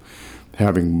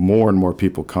having more and more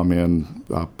people come in,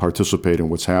 participate in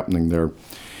what's happening there.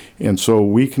 And so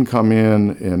we can come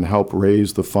in and help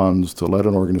raise the funds to let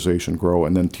an organization grow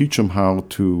and then teach them how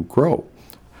to grow,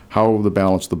 how to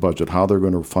balance the budget, how they're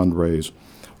going to fundraise,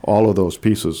 all of those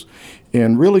pieces,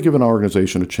 and really give an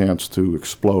organization a chance to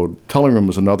explode. Telling Room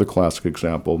is another classic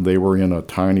example. They were in a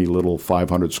tiny little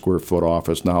 500 square foot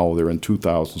office. Now they're in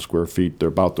 2,000 square feet. They're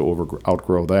about to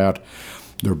outgrow that.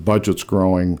 Their budget's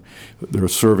growing. They're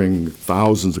serving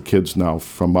thousands of kids now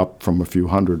from a few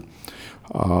hundred.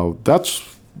 That's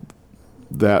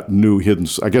that new hidden,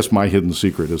 I guess my hidden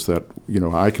secret is that,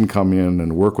 I can come in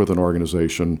and work with an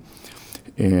organization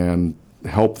and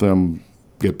help them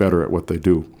get better at what they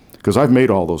do. Because I've made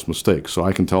all those mistakes, so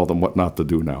I can tell them what not to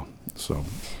do now. So,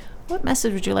 what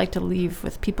message would you like to leave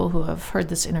with people who have heard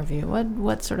this interview?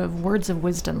 What sort of words of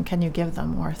wisdom can you give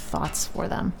them or thoughts for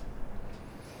them?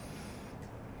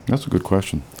 That's a good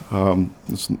question.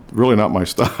 It's really not my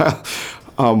style.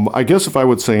 I guess if I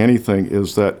would say anything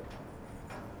is that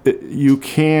you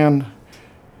can,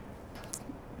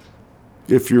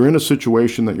 if you're in a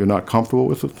situation that you're not comfortable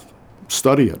with it,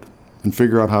 study it and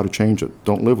figure out how to change it.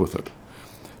 Don't live with it.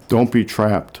 Don't be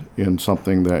trapped in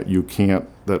something that you can't,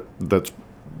 that's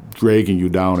dragging you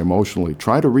down emotionally.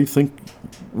 Try to rethink,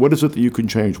 what is it that you can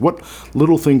change? What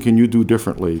little thing can you do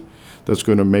differently that's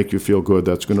going to make you feel good,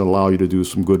 that's going to allow you to do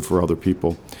some good for other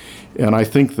people? And I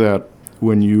think that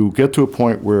when you get to a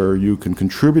point where you can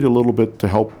contribute a little bit to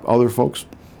help other folks,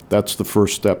 that's the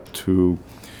first step to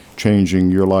changing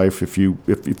your life if you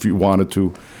wanted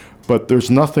to. But there's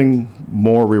nothing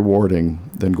more rewarding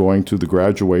than going to the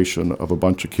graduation of a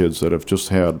bunch of kids that have just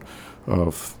had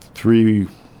a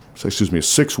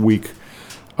 6-week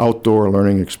outdoor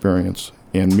learning experience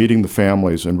and meeting the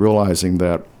families and realizing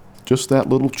that just that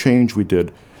little change we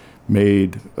did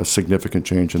made a significant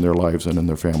change in their lives and in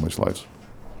their families' lives.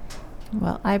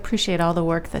 Well, I appreciate all the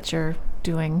work that you're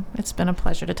doing. It's been a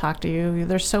pleasure to talk to you.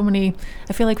 There's so many,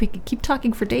 I feel like we could keep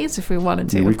talking for days if we wanted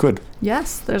to. Yeah, we could.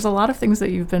 Yes, there's a lot of things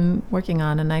that you've been working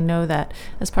on, and I know that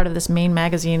as part of this Maine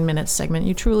Magazine Minutes segment,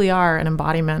 you truly are an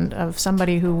embodiment of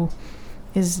somebody who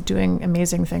is doing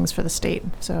amazing things for the state.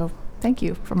 So thank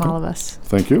you from all of us.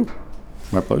 Thank you.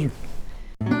 My pleasure.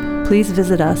 Please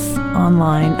visit us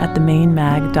online at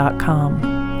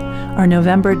themainmag.com. Our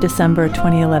November-December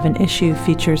 2011 issue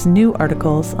features new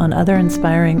articles on other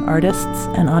inspiring artists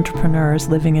and entrepreneurs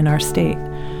living in our state.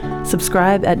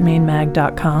 Subscribe at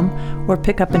mainmag.com or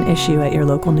pick up an issue at your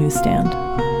local newsstand.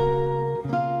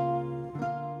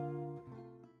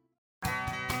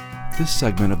 This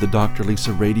segment of the Dr.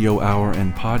 Lisa Radio Hour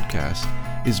and Podcast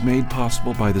is made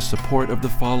possible by the support of the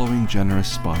following generous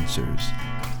sponsors.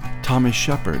 Thomas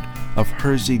Shepard of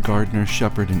Hersey, Gardner,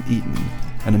 Shepard & Eaton,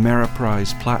 an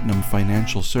Ameriprise Platinum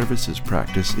financial services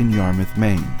practice in Yarmouth,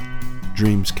 Maine.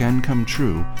 Dreams can come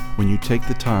true when you take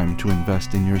the time to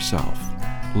invest in yourself.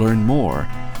 Learn more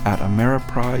at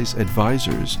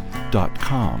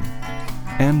ameripriseadvisors.com.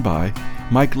 And by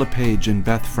Mike LePage and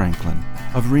Beth Franklin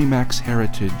of Remax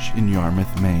Heritage in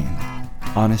Yarmouth, Maine.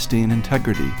 Honesty and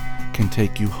integrity can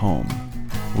take you home.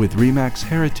 With Remax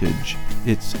Heritage,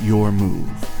 it's your move.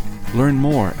 Learn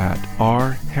more at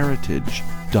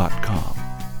rheritage.com.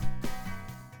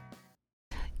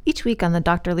 Each week on the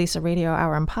Dr. Lisa Radio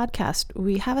Hour and Podcast,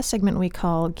 we have a segment we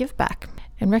call Give Back,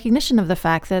 in recognition of the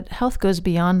fact that health goes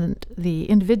beyond the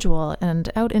individual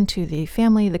and out into the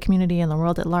family, the community, and the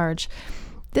world at large.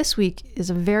 This week is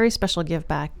a very special Give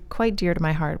Back, quite dear to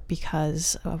my heart,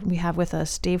 because we have with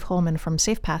us Dave Holman from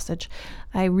Safe Passage.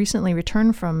 I recently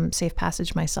returned from Safe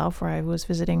Passage myself, where I was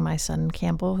visiting my son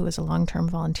Campbell, who is a long-term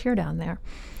volunteer down there.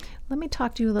 Let me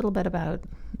talk to you a little bit about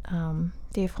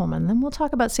Dave Holman, then we'll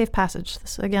talk about Safe Passage.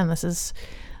 This is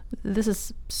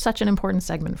such an important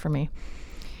segment for me.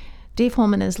 Dave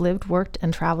Holman has lived, worked,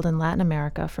 and traveled in Latin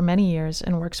America for many years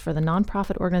and works for the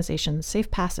nonprofit organization Safe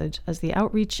Passage as the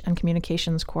Outreach and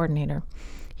Communications Coordinator.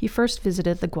 He first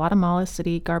visited the Guatemala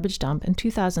City garbage dump in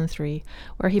 2003,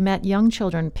 where he met young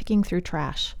children picking through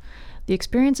trash. The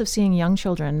experience of seeing young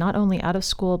children not only out of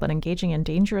school but engaging in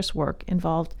dangerous work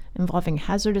involving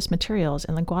hazardous materials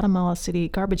in the Guatemala City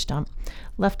garbage dump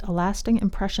left a lasting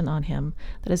impression on him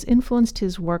that has influenced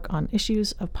his work on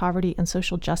issues of poverty and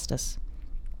social justice.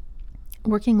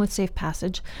 Working with Safe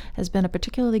Passage has been a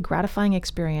particularly gratifying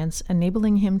experience,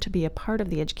 enabling him to be a part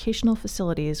of the educational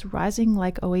facilities rising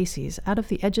like oases out of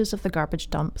the edges of the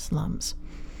garbage dump slums.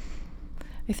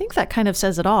 I think that kind of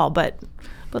says it all, but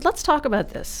let's talk about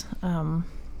this.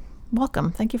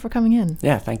 Welcome. Thank you for coming in.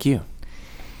 Yeah, thank you.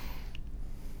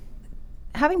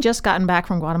 Having just gotten back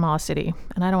from Guatemala City,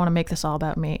 and I don't want to make this all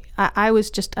about me, I was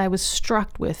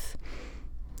struck with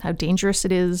how dangerous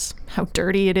it is, how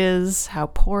dirty it is, how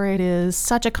poor it is.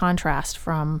 Such a contrast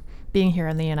from being here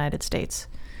in the United States.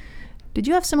 Did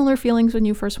you have similar feelings when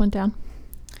you first went down?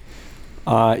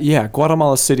 Yeah,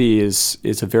 Guatemala City is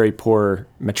a very poor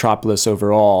metropolis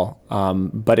overall,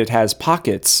 but it has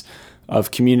pockets of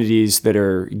communities that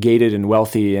are gated and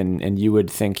wealthy, and you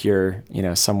would think you're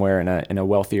somewhere in a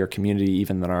wealthier community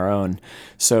even than our own.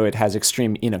 So it has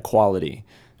extreme inequality.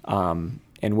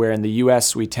 And where in the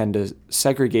U.S. we tend to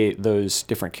segregate those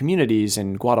different communities,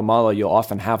 in Guatemala you'll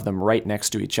often have them right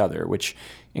next to each other, which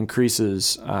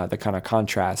increases the kind of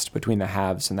contrast between the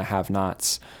haves and the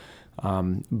have-nots.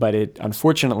 But it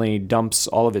unfortunately dumps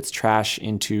all of its trash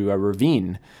into a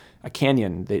ravine, a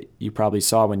canyon that you probably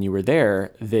saw when you were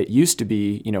there, that used to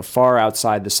be, far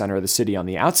outside the center of the city on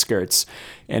the outskirts.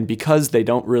 And because they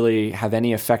don't really have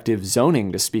any effective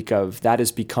zoning to speak of, that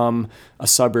has become a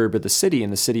suburb of the city,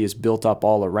 and the city is built up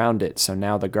all around it. So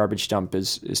now the garbage dump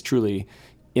is truly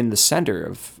in the center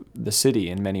of the city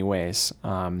in many ways.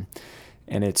 And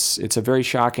it's a very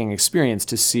shocking experience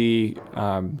to see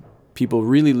people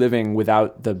really living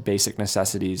without the basic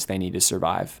necessities they need to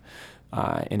survive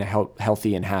in a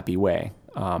healthy and happy way.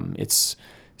 It's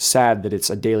sad that it's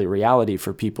a daily reality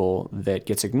for people that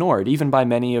gets ignored, even by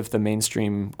many of the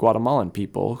mainstream Guatemalan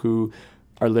people who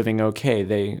are living okay.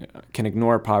 They can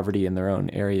ignore poverty in their own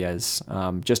areas,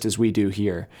 just as we do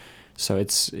here. So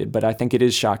but I think it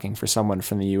is shocking for someone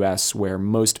from the U.S. where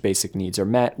most basic needs are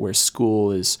met, where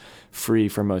school is free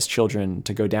for most children,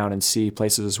 to go down and see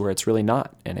places where it's really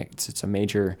not. And it's a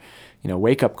major,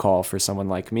 wake-up call for someone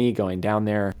like me going down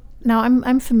there. Now,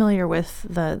 I'm familiar with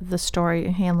the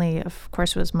story. Hanley, of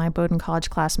course, was my Bowdoin College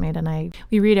classmate, and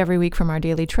we read every week from our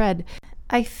daily tread.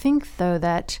 I think, though,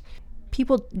 that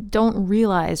people don't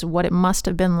realize what it must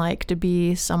have been like to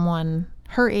be someone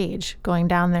her age going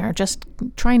down there, just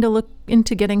trying to look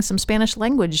into getting some Spanish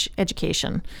language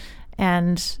education,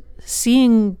 and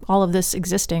seeing all of this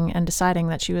existing and deciding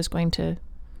that she was going to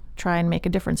try and make a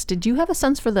difference. Did you have a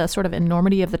sense for the sort of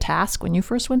enormity of the task when you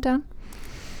first went down?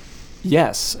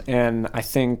 Yes, and I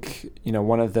think,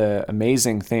 one of the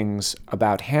amazing things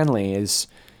about Hanley is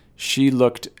she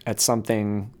looked at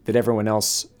something that everyone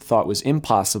else thought was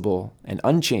impossible and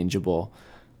unchangeable,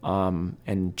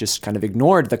 and just kind of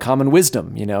ignored the common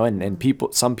wisdom, and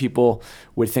some people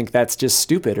would think that's just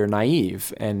stupid or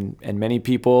naive, and many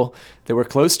people that were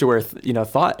close to her,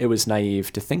 thought it was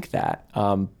naive to think that.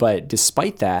 But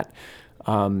despite that,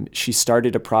 she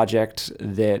started a project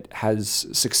that has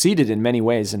succeeded in many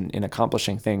ways in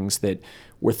accomplishing things that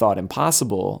were thought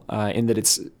impossible, in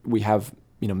that we have,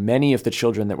 many of the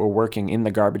children that were working in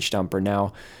the garbage dump are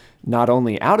now not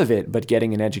only out of it, but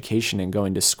getting an education and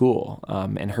going to school.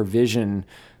 And her vision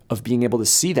of being able to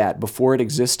see that before it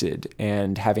existed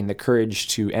and having the courage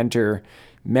to enter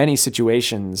many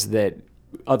situations that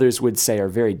others would say are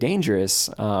very dangerous,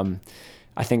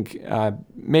 I think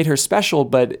made her special,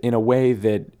 but in a way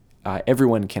that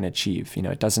everyone can achieve.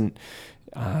 It doesn't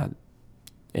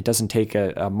take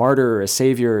a martyr or a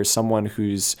savior or someone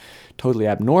who's totally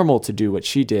abnormal to do what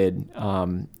she did.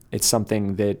 It's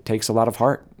something that takes a lot of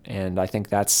heart. And I think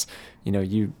that's,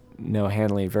 you know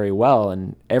Hanley very well,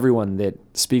 and everyone that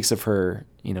speaks of her,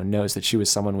 knows that she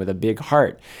was someone with a big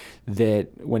heart, that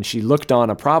when she looked on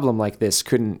a problem like this,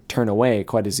 couldn't turn away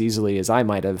quite as easily as I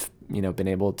might have, been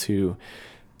able to.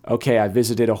 Okay, I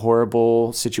visited a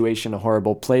horrible situation, a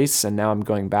horrible place, and now I'm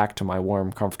going back to my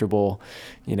warm, comfortable,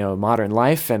 modern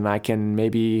life, and I can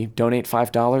maybe donate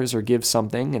 $5 or give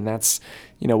something, and that's,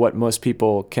 what most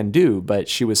people can do. But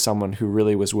she was someone who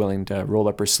really was willing to roll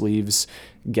up her sleeves,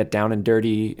 get down and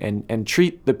dirty, and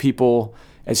treat the people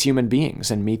as human beings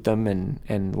and meet them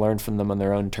and learn from them on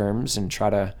their own terms and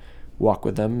try to walk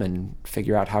with them and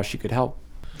figure out how she could help.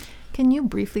 Can you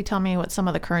briefly tell me what some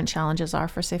of the current challenges are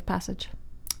for Safe Passage?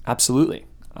 Absolutely.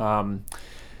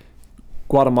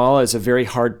 Guatemala is a very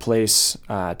hard place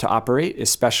to operate,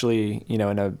 especially,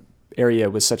 in a area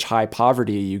with such high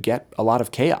poverty. You get a lot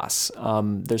of chaos.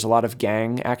 There's a lot of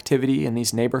gang activity in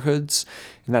these neighborhoods,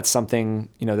 and that's something,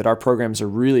 that our programs are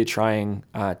really trying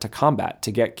to combat,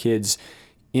 to get kids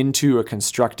into a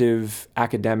constructive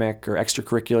academic or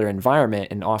extracurricular environment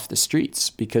and off the streets.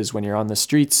 Because when you're on the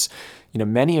streets,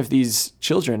 many of these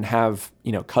children have,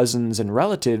 cousins and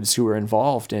relatives who are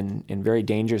involved in very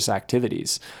dangerous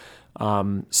activities.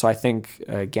 So I think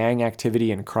gang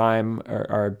activity and crime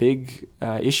are a big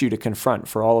issue to confront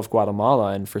for all of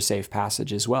Guatemala and for Safe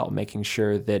Passage as well, making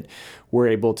sure that we're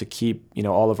able to keep,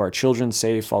 all of our children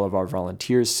safe, all of our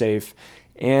volunteers safe,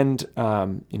 and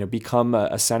become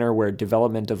a center where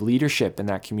development of leadership in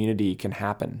that community can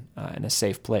happen in a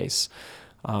safe place.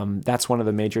 That's one of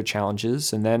the major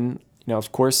challenges. And then,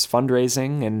 of course,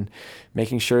 fundraising and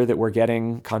making sure that we're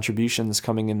getting contributions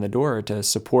coming in the door to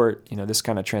support, this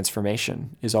kind of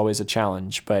transformation is always a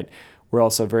challenge. But we're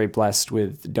also very blessed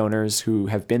with donors who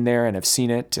have been there and have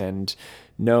seen it and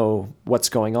know what's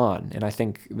going on. And I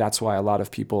think that's why a lot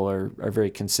of people are very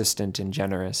consistent and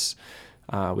generous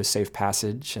with Safe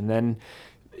Passage. And then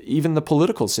even the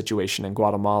political situation in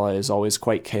Guatemala is always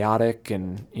quite chaotic,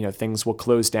 and things will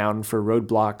close down for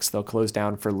roadblocks, they'll close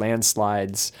down for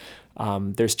landslides.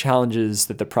 There's challenges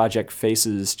that the project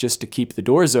faces just to keep the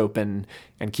doors open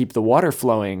and keep the water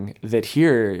flowing that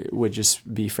here would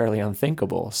just be fairly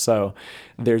unthinkable. So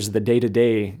there's the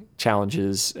day-to-day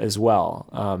challenges as well.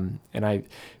 And I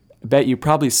bet you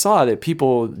probably saw that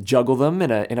people juggle them in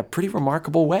a pretty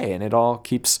remarkable way, and it all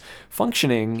keeps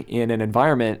functioning in an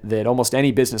environment that almost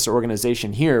any business or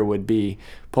organization here would be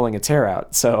pulling its hair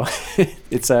out. So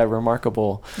it's a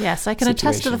remarkable Yes, I can situation.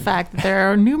 attest to the fact that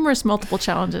there are numerous multiple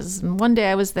challenges. And one day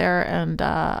I was there and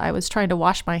I was trying to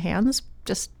wash my hands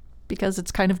just because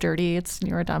it's kind of dirty. It's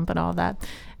near a dump and all of that.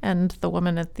 And the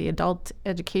woman at the adult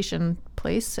education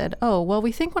place said, "Oh, well,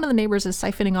 we think one of the neighbors is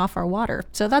siphoning off our water.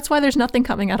 So that's why there's nothing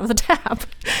coming out of the tap,"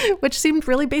 which seemed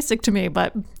really basic to me.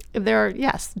 But there are,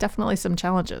 yes, definitely some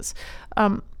challenges.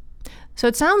 So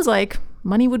it sounds like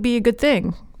money would be a good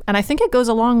thing. And I think it goes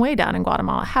a long way down in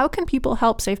Guatemala. How can people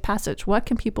help Safe Passage? What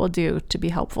can people do to be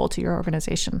helpful to your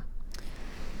organization?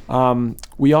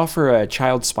 We offer a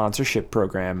child sponsorship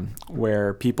program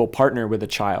where people partner with a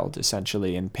child,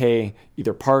 essentially, and pay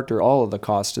either part or all of the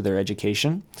cost of their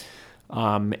education.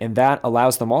 And that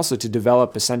allows them also to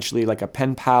develop essentially like a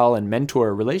pen pal and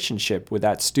mentor relationship with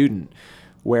that student,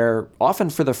 where often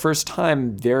for the first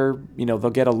time they'll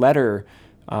get a letter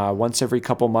once every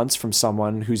couple months from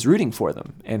someone who's rooting for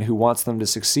them and who wants them to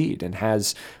succeed and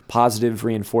has positive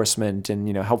reinforcement and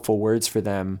helpful words for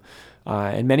them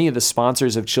And many of the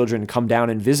sponsors of children come down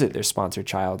and visit their sponsor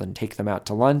child and take them out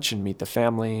to lunch and meet the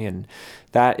family. And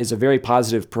that is a very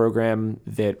positive program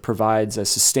that provides a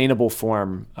sustainable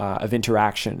form of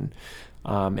interaction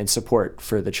and support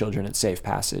for the children at Safe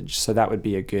Passage. So that would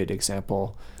be a good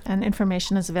example. And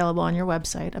information is available on your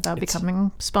website about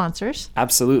becoming sponsors.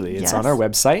 Absolutely. It's Yes. on our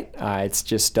website. It's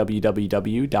just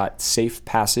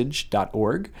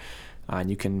www.safepassage.org. And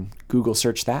you can Google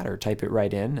search that or type it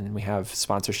right in, and we have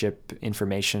sponsorship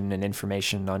information and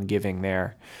information on giving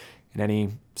there. And any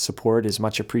support is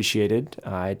much appreciated.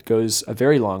 It goes a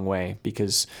very long way,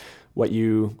 because what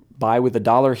you buy with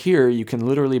 $1 here, you can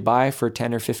literally buy for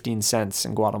 10 or 15 cents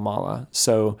in Guatemala.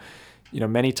 So,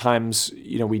 many times,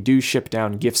 we do ship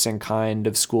down gifts in kind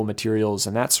of school materials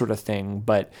and that sort of thing.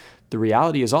 But the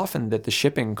reality is often that the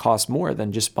shipping costs more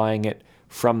than just buying it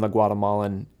from the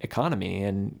Guatemalan economy.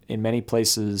 And in many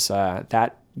places,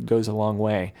 that goes a long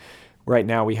way. Right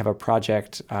now, we have a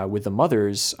project with the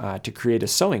mothers to create a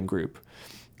sewing group.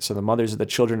 So the mothers of the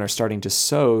children are starting to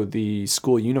sew the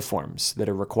school uniforms that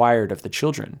are required of the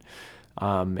children.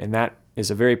 And that is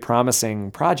a very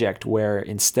promising project where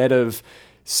instead of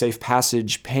Safe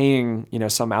Passage paying,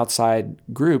 some outside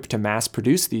group to mass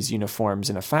produce these uniforms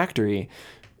in a factory,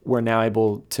 we're now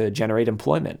able to generate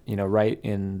employment, right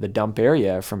in the dump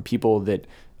area from people that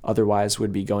otherwise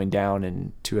would be going down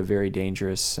into a very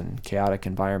dangerous and chaotic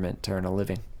environment to earn a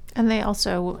living. And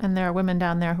there are women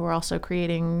down there who are also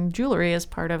creating jewelry as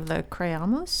part of the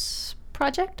Creamos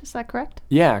project. Is that correct?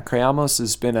 Yeah, Creamos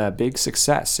has been a big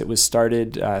success. It was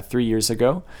started 3 years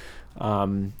ago.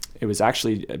 It was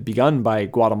actually begun by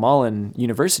Guatemalan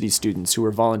university students who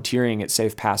were volunteering at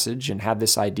Safe Passage and had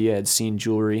this idea, had seen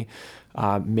jewelry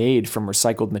made from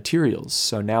recycled materials.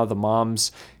 So now the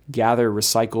moms gather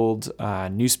recycled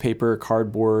newspaper,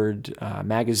 cardboard,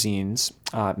 magazines,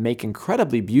 make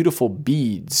incredibly beautiful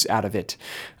beads out of it,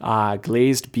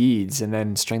 glazed beads, and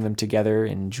then string them together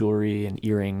in jewelry and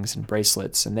earrings and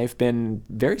bracelets. And they've been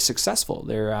very successful.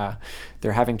 They're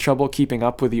having trouble keeping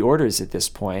up with the orders at this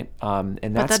point. But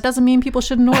that doesn't mean people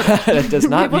shouldn't order. That does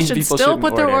not mean people people still shouldn't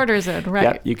put order. their orders in, right?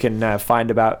 Yep, you can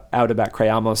find out about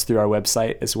Creamos through our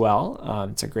website as well.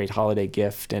 It's a great holiday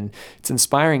gift, and it's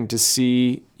inspiring to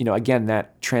see, again,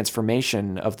 that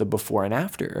transformation of the before and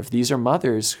after. Of these are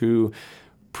mothers who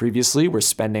previously were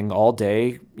spending all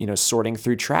day, sorting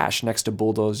through trash next to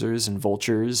bulldozers and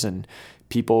vultures and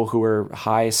people who were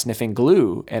high sniffing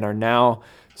glue, and are now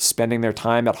spending their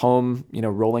time at home,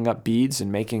 rolling up beads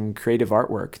and making creative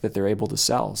artwork that they're able to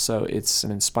sell. So it's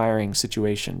an inspiring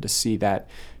situation to see that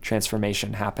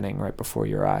transformation happening right before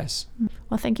your eyes.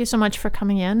 Well, thank you so much for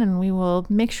coming in, and we will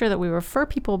make sure that we refer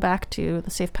people back to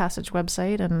the Safe Passage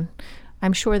website. And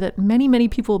I'm sure that many, many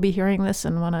people will be hearing this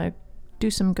and want to do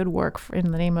some good work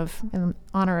in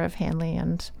honor of Hanley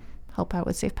and help out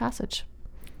with Safe Passage.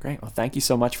 Great. Well, thank you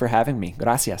so much for having me.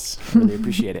 Gracias. I really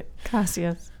appreciate it.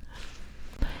 Gracias.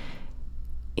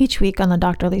 Each week on the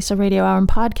Dr. Lisa Radio Hour and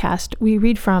podcast, we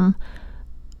read from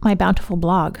my Bountiful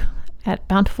blog at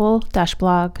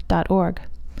bountiful-blog.org.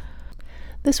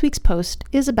 This week's post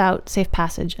is about Safe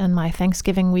Passage and my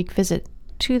Thanksgiving week visit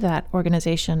to that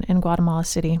organization in Guatemala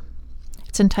City.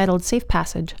 It's entitled Safe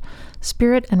Passage,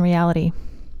 Spirit and Reality.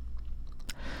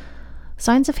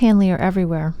 Signs of Hanley are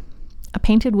everywhere. A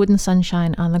painted wooden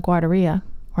sunshine on the guarderia,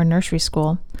 or nursery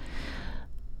school,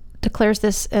 declares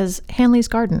this as Hanley's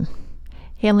garden.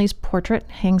 Hanley's portrait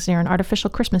hangs near an artificial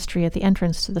Christmas tree at the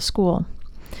entrance to the school.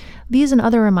 These and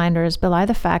other reminders belie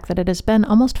the fact that it has been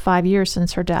almost 5 years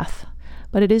since her death,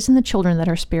 but it is in the children that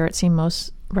her spirit seems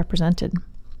most represented.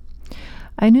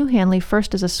 I knew Hanley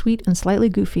first as a sweet and slightly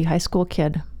goofy high school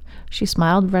kid. She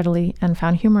smiled readily and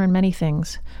found humor in many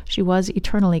things. She was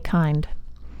eternally kind.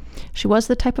 She was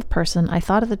the type of person I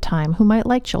thought at the time who might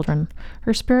like children.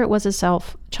 Her spirit was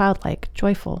itself childlike,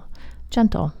 joyful,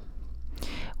 gentle.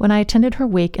 When I attended her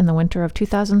wake in the winter of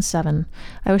 2007,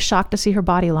 I was shocked to see her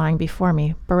body lying before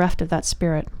me, bereft of that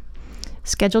spirit.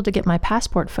 Scheduled to get my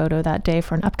passport photo that day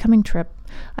for an upcoming trip,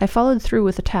 I followed through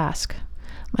with the task.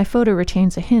 My photo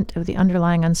retains a hint of the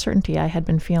underlying uncertainty I had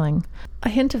been feeling, a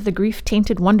hint of the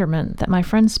grief-tainted wonderment that my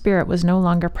friend's spirit was no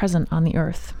longer present on the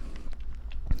earth.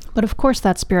 But of course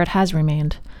that spirit has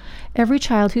remained. Every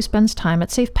child who spends time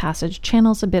at Safe Passage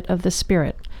channels a bit of this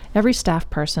spirit, every staff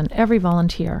person, every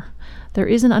volunteer. There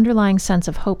is an underlying sense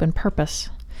of hope and purpose.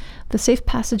 The Safe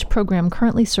Passage program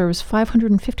currently serves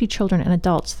 550 children and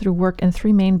adults through work in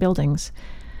 3 main buildings.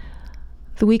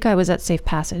 The week I was at Safe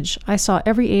Passage, I saw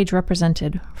every age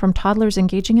represented, from toddlers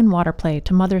engaging in water play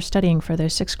to mothers studying for their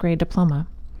 6th grade diploma.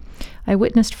 I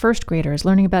witnessed 1st graders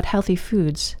learning about healthy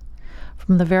foods,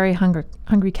 from The Very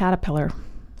Hungry Caterpillar,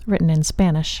 written in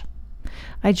Spanish.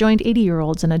 I joined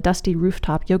 80-year-olds in a dusty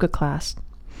rooftop yoga class.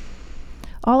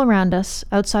 All around us,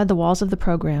 outside the walls of the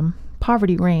program,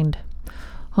 poverty reigned.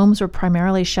 Homes were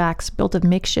primarily shacks built of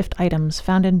makeshift items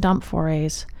found in dump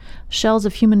forays. Shells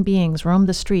of human beings roamed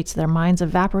the streets, their minds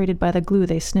evaporated by the glue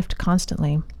they sniffed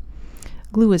constantly.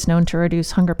 Glue is known to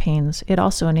reduce hunger pains. It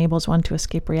also enables one to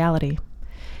escape reality.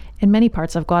 In many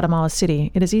parts of Guatemala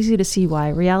City, it is easy to see why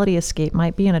reality escape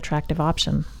might be an attractive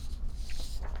option.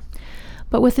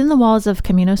 But within the walls of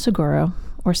Camino Seguro,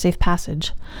 or Safe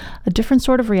Passage, a different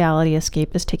sort of reality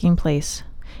escape is taking place.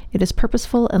 It is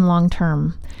purposeful and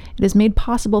long-term. It is made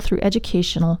possible through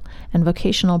educational and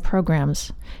vocational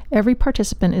programs. Every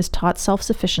participant is taught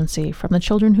self-sufficiency, from the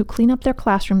children who clean up their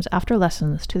classrooms after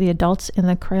lessons to the adults in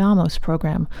the Creamos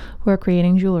program who are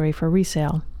creating jewelry for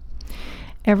resale.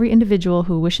 Every individual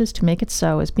who wishes to make it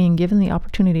so is being given the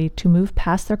opportunity to move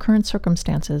past their current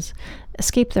circumstances,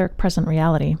 escape their present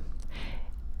reality.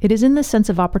 It is in this sense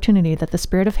of opportunity that the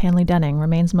spirit of Hanley Denning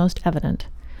remains most evident.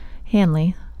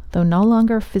 Hanley, though no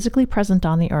longer physically present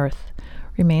on the earth,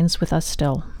 remains with us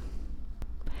still.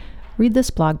 Read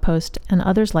this blog post and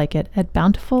others like it at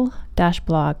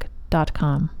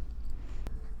bountiful-blog.com.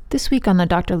 This week on the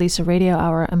Dr. Lisa Radio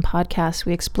Hour and podcast,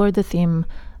 we explored the theme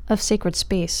of sacred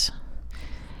space.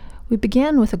 We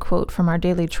began with a quote from Our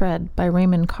Daily Tread by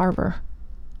Raymond Carver,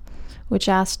 which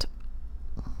asked,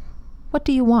 "What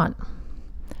do you want?"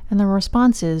 And the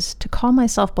response is, to call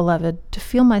myself beloved, to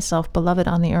feel myself beloved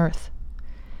on the earth.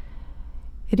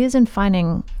 It is in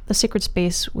finding the sacred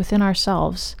space within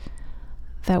ourselves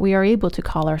that we are able to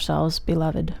call ourselves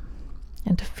beloved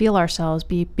and to feel ourselves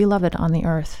be beloved on the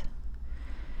earth.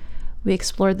 We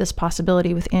explored this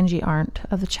possibility with Angie Arndt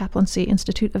of the Chaplaincy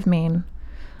Institute of Maine,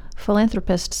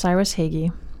 philanthropist Cyrus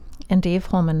Hagee, and Dave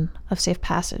Holman of Safe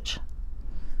Passage.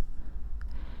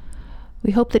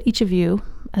 We hope that each of you,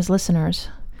 as listeners,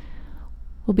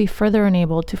 will be further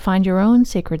enabled to find your own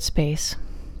sacred space,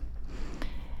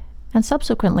 and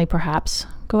subsequently, perhaps,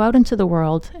 go out into the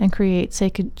world and create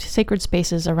sacred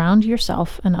spaces around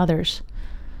yourself and others,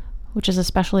 which is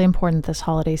especially important this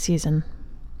holiday season.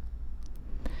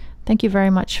 Thank you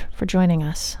very much for joining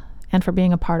us and for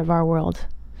being a part of our world.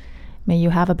 May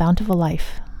you have a bountiful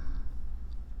life.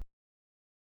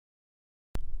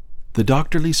 The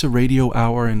Dr. Lisa Radio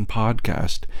Hour and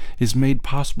podcast is made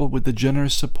possible with the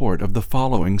generous support of the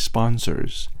following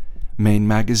sponsors: Maine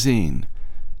Magazine,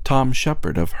 Tom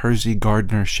Shepard of Hersey,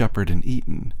 Gardner, Shepard &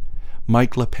 Eaton,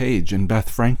 Mike LePage and Beth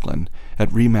Franklin at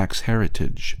Remax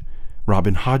Heritage,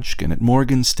 Robin Hodgkin at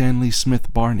Morgan Stanley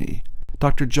Smith Barney,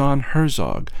 Dr. John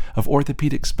Herzog of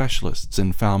Orthopedic Specialists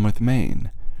in Falmouth, Maine,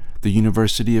 the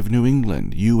University of New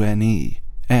England, UNE,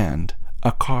 and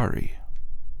Akari.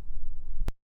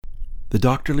 The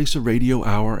Dr. Lisa Radio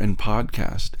Hour and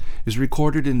podcast is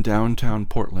recorded in downtown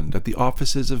Portland at the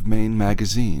offices of Maine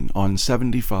Magazine on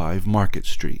 75 Market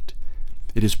Street.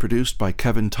 It is produced by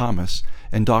Kevin Thomas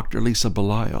and Dr. Lisa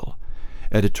Belisle.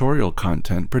 Editorial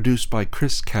content produced by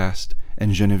Chris Cast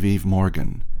and Genevieve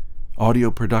Morgan.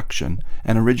 Audio production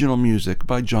and original music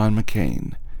by John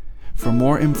McCain. For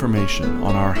more information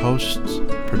on our hosts,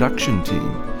 production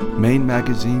team, Maine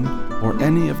Magazine, or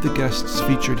any of the guests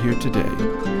featured here today,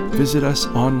 visit us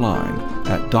online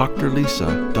at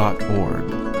drlisa.org.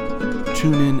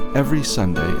 Tune in every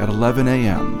Sunday at 11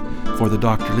 a.m. for the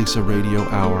Dr. Lisa Radio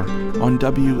Hour on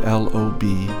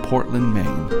WLOB Portland,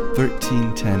 Maine,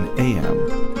 1310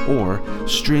 a.m. or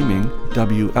streaming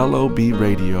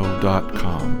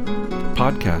WLOBradio.com.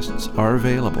 Podcasts are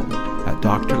available at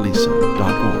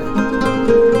drlisa.org.